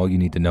tell you all you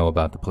need to know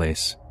about the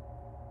place.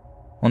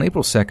 On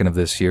April 2nd of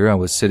this year, I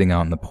was sitting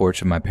out on the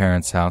porch of my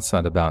parents' house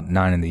at about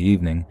 9 in the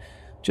evening,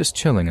 just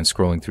chilling and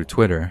scrolling through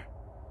Twitter.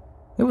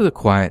 It was a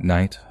quiet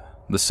night.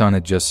 The sun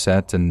had just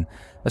set, and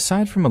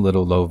aside from a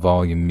little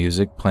low-volume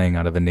music playing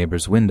out of a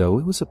neighbor's window,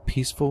 it was a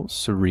peaceful,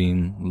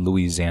 serene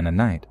Louisiana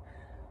night.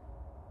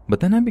 But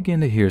then I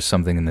began to hear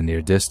something in the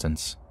near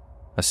distance,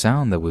 a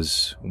sound that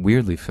was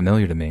weirdly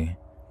familiar to me.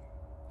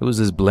 It was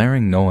this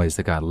blaring noise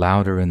that got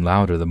louder and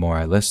louder the more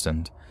I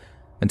listened,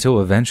 until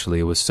eventually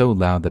it was so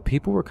loud that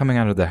people were coming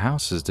out of their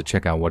houses to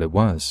check out what it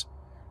was.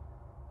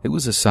 It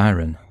was a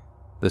siren,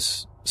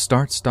 this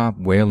start-stop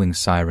wailing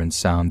siren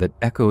sound that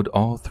echoed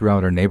all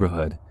throughout our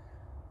neighborhood.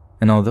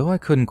 And although I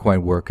couldn't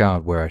quite work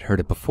out where I'd heard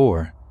it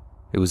before,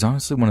 it was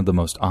honestly one of the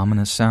most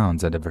ominous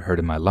sounds I'd ever heard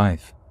in my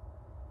life.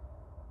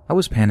 I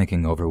was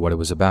panicking over what it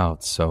was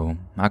about, so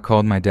I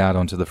called my dad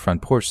onto the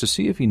front porch to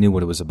see if he knew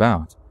what it was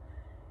about.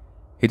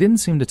 He didn't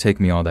seem to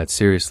take me all that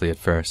seriously at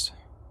first,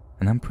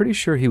 and I'm pretty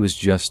sure he was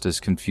just as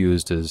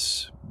confused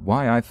as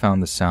why I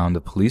found the sound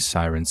of police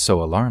sirens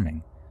so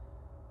alarming.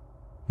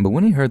 But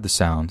when he heard the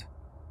sound,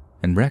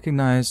 and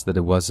recognized that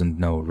it wasn't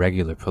no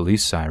regular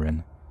police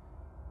siren,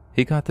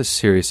 he got this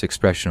serious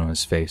expression on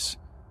his face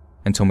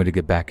and told me to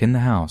get back in the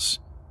house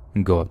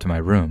and go up to my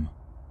room.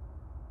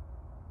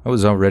 I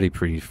was already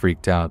pretty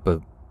freaked out, but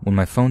when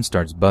my phone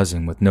starts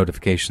buzzing with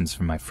notifications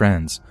from my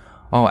friends,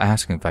 all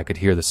asking if I could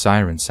hear the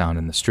siren sound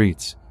in the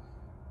streets,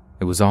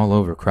 it was all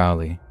over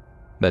Crowley.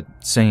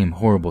 That same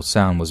horrible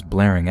sound was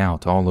blaring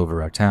out all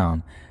over our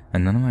town,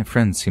 and none of my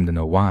friends seemed to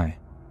know why.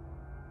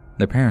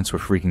 Their parents were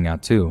freaking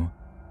out too.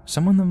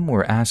 Some of them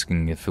were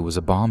asking if it was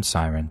a bomb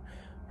siren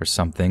or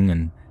something,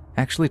 and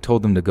actually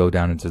told them to go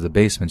down into the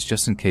basements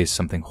just in case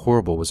something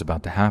horrible was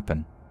about to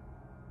happen.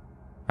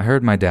 I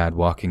heard my dad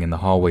walking in the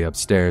hallway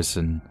upstairs,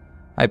 and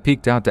I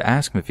peeked out to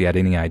ask him if he had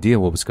any idea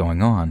what was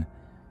going on,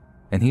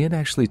 and he had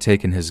actually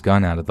taken his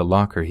gun out of the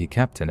locker he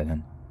kept it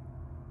in.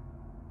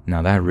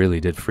 Now that really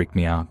did freak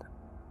me out.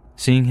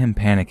 Seeing him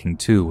panicking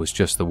too was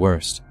just the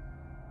worst.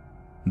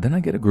 Then I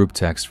get a group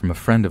text from a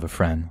friend of a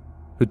friend,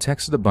 who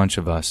texted a bunch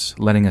of us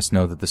letting us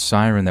know that the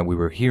siren that we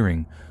were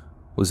hearing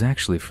was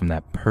actually from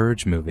that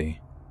Purge movie.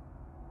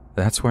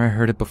 That's where I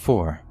heard it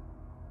before.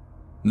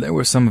 There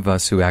were some of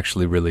us who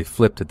actually really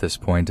flipped at this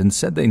point and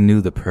said they knew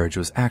the Purge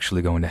was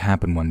actually going to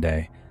happen one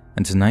day,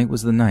 and tonight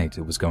was the night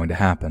it was going to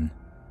happen.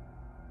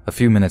 A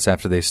few minutes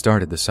after they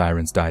started, the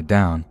sirens died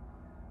down,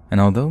 and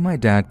although my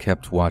dad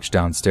kept watch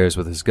downstairs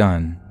with his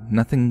gun,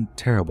 nothing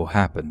terrible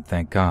happened,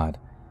 thank God.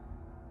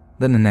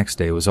 Then the next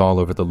day it was all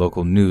over the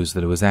local news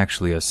that it was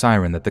actually a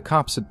siren that the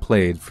cops had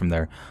played from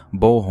their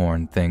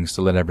bullhorn things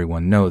to let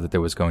everyone know that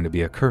there was going to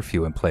be a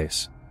curfew in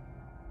place.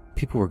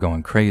 People were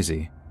going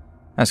crazy,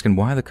 asking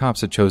why the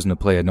cops had chosen to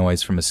play a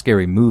noise from a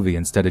scary movie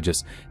instead of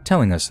just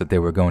telling us that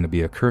there were going to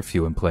be a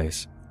curfew in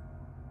place.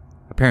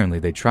 Apparently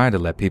they tried to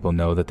let people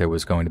know that there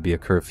was going to be a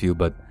curfew,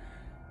 but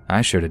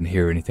I sure didn't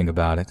hear anything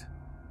about it.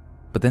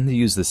 But then they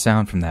used the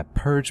sound from that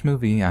Purge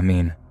movie. I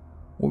mean,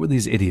 what were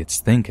these idiots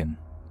thinking?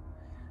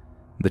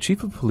 The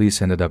chief of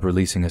police ended up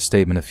releasing a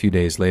statement a few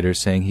days later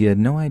saying he had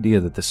no idea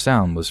that the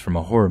sound was from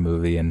a horror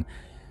movie and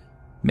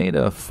made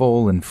a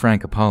full and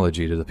frank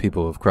apology to the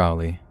people of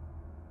Crowley.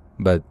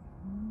 But,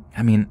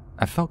 I mean,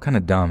 I felt kind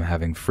of dumb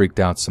having freaked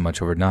out so much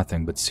over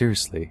nothing, but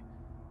seriously,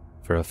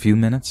 for a few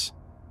minutes,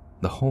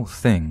 the whole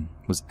thing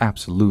was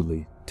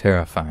absolutely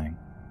terrifying.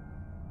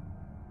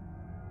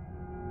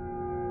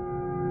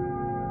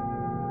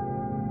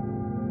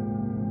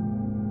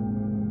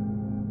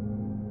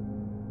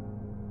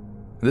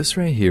 This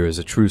right here is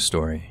a true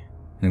story,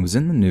 and it was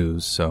in the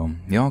news, so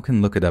y'all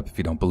can look it up if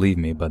you don't believe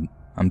me, but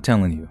I'm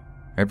telling you,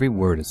 every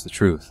word is the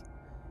truth.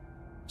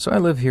 So I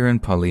live here in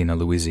Paulina,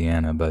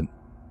 Louisiana, but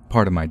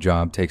part of my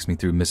job takes me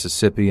through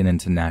Mississippi and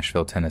into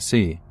Nashville,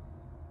 Tennessee.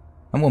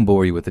 I won't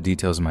bore you with the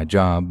details of my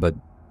job, but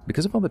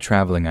because of all the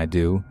traveling I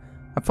do,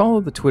 I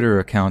follow the Twitter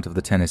account of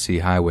the Tennessee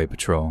Highway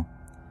Patrol.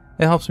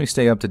 It helps me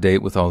stay up to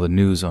date with all the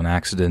news on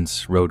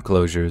accidents, road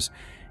closures,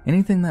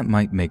 anything that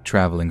might make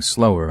traveling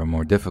slower or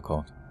more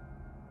difficult.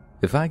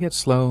 If I get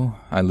slow,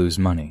 I lose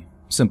money.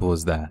 Simple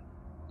as that.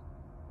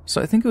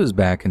 So I think it was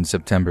back in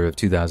September of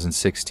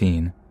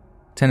 2016,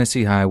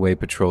 Tennessee Highway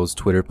Patrol's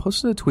Twitter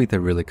posted a tweet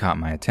that really caught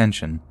my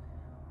attention.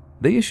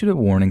 They issued a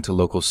warning to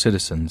local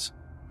citizens,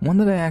 one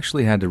that I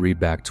actually had to read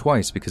back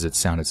twice because it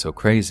sounded so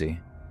crazy.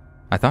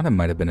 I thought it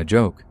might have been a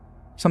joke,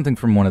 something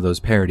from one of those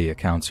parody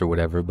accounts or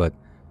whatever, but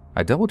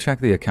I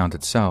double-checked the account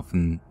itself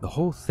and the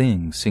whole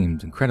thing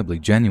seemed incredibly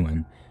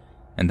genuine,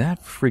 and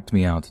that freaked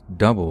me out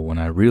double when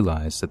I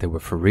realized that they were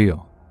for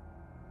real.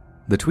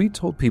 The tweet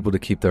told people to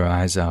keep their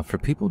eyes out for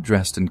people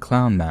dressed in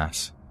clown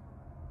masks.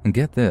 And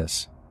get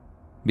this,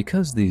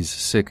 because these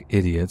sick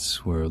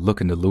idiots were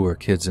looking to lure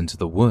kids into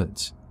the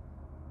woods,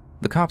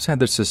 the cops had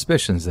their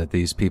suspicions that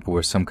these people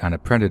were some kind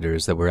of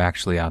predators that were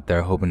actually out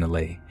there hoping to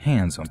lay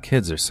hands on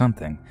kids or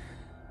something.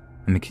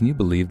 I mean, can you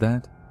believe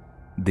that?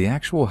 The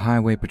actual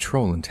highway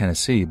patrol in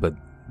Tennessee, but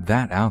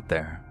that out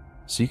there.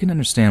 So you can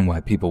understand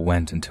why people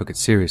went and took it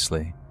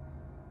seriously.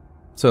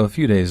 So a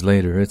few days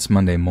later, it's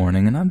Monday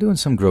morning and I'm doing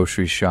some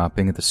grocery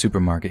shopping at the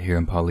supermarket here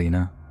in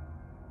Paulina.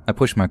 I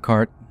push my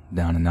cart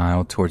down an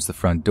aisle towards the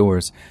front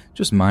doors,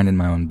 just minding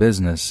my own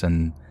business,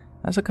 and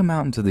as I come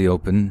out into the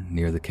open,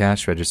 near the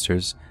cash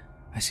registers,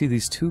 I see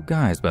these two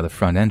guys by the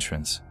front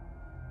entrance.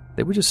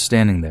 They were just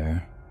standing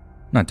there,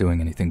 not doing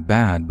anything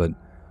bad, but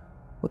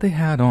what they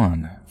had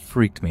on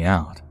freaked me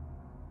out.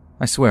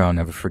 I swear I'll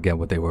never forget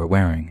what they were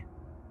wearing.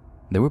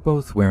 They were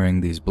both wearing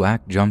these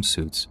black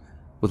jumpsuits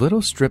with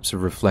little strips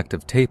of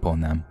reflective tape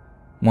on them,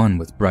 one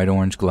with bright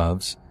orange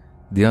gloves,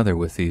 the other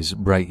with these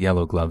bright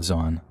yellow gloves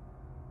on.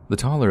 The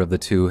taller of the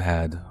two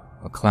had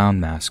a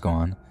clown mask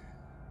on,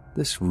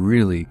 this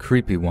really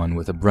creepy one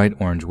with a bright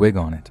orange wig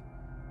on it.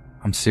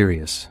 I'm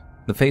serious.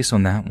 The face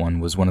on that one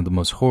was one of the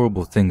most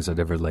horrible things I'd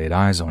ever laid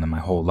eyes on in my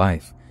whole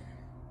life.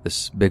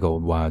 this big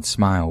old wide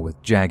smile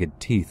with jagged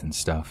teeth and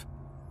stuff.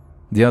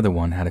 The other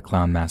one had a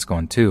clown mask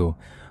on too,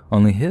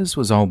 only his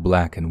was all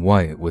black and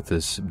white with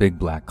this big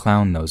black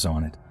clown nose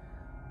on it.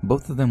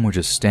 Both of them were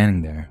just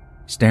standing there,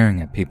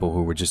 staring at people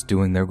who were just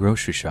doing their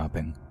grocery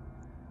shopping.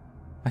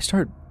 I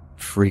start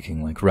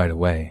freaking like right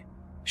away,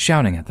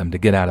 shouting at them to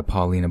get out of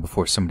Paulina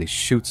before somebody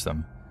shoots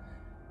them.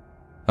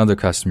 Other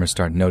customers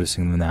start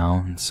noticing them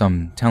now, and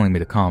some telling me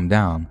to calm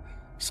down,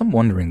 some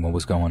wondering what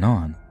was going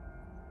on.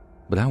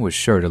 But I was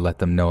sure to let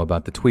them know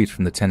about the tweet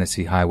from the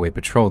Tennessee Highway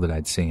Patrol that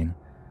I'd seen.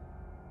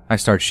 I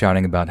start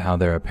shouting about how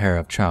they're a pair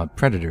of child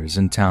predators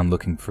in town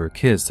looking for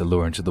kids to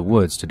lure into the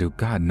woods to do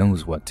God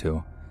knows what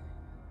to.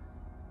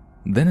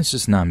 Then it's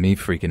just not me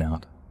freaking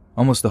out.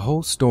 Almost the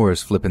whole store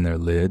is flipping their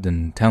lid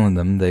and telling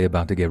them they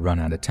about to get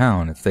run out of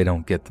town if they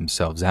don't get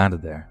themselves out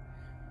of there.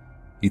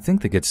 You'd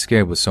think they get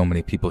scared with so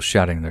many people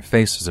shouting in their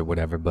faces or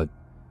whatever, but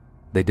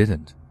they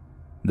didn't.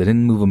 They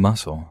didn't move a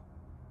muscle.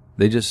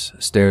 They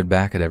just stared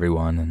back at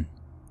everyone, and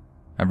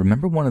I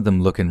remember one of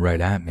them looking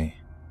right at me.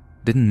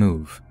 Didn't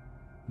move.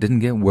 Didn't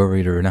get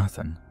worried or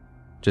nothing.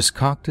 Just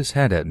cocked his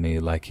head at me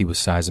like he was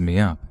sizing me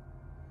up.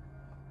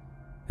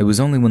 It was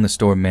only when the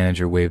store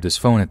manager waved his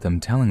phone at them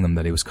telling them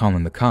that he was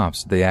calling the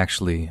cops that they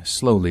actually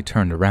slowly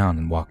turned around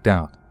and walked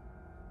out.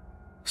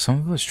 Some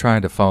of us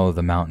tried to follow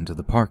them out into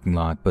the parking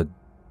lot, but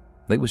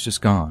they was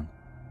just gone.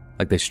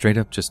 Like they straight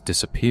up just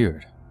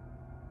disappeared.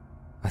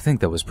 I think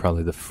that was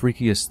probably the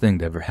freakiest thing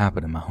to ever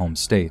happen in my home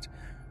state,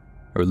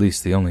 or at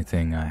least the only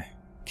thing I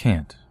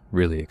can't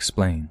really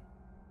explain.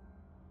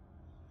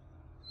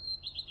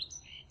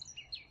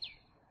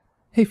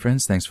 Hey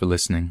friends, thanks for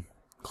listening.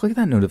 Click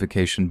that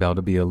notification bell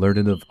to be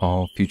alerted of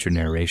all future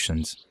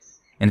narrations.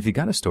 And if you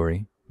got a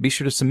story, be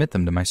sure to submit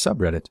them to my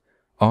subreddit,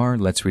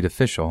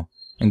 r/LetsReadOfficial,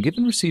 and give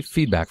and receive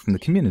feedback from the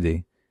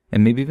community,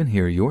 and maybe even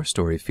hear your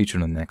story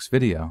featured in the next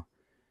video.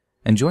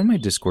 And join my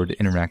Discord to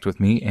interact with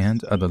me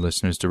and other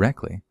listeners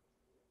directly.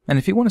 And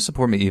if you want to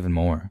support me even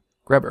more,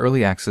 grab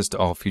early access to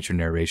all future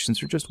narrations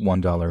for just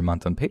 $1 a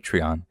month on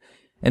Patreon,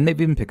 and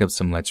maybe even pick up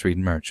some Let's Read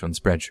merch on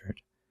Spreadshirt.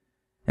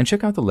 And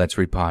check out the Let's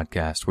Read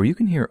podcast, where you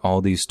can hear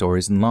all these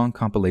stories in long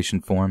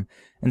compilation form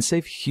and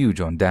save huge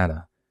on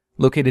data,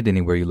 located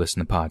anywhere you listen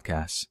to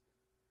podcasts.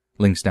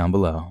 Links down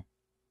below.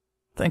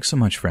 Thanks so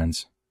much,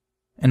 friends.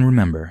 And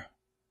remember,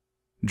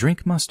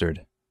 drink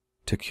mustard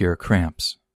to cure cramps.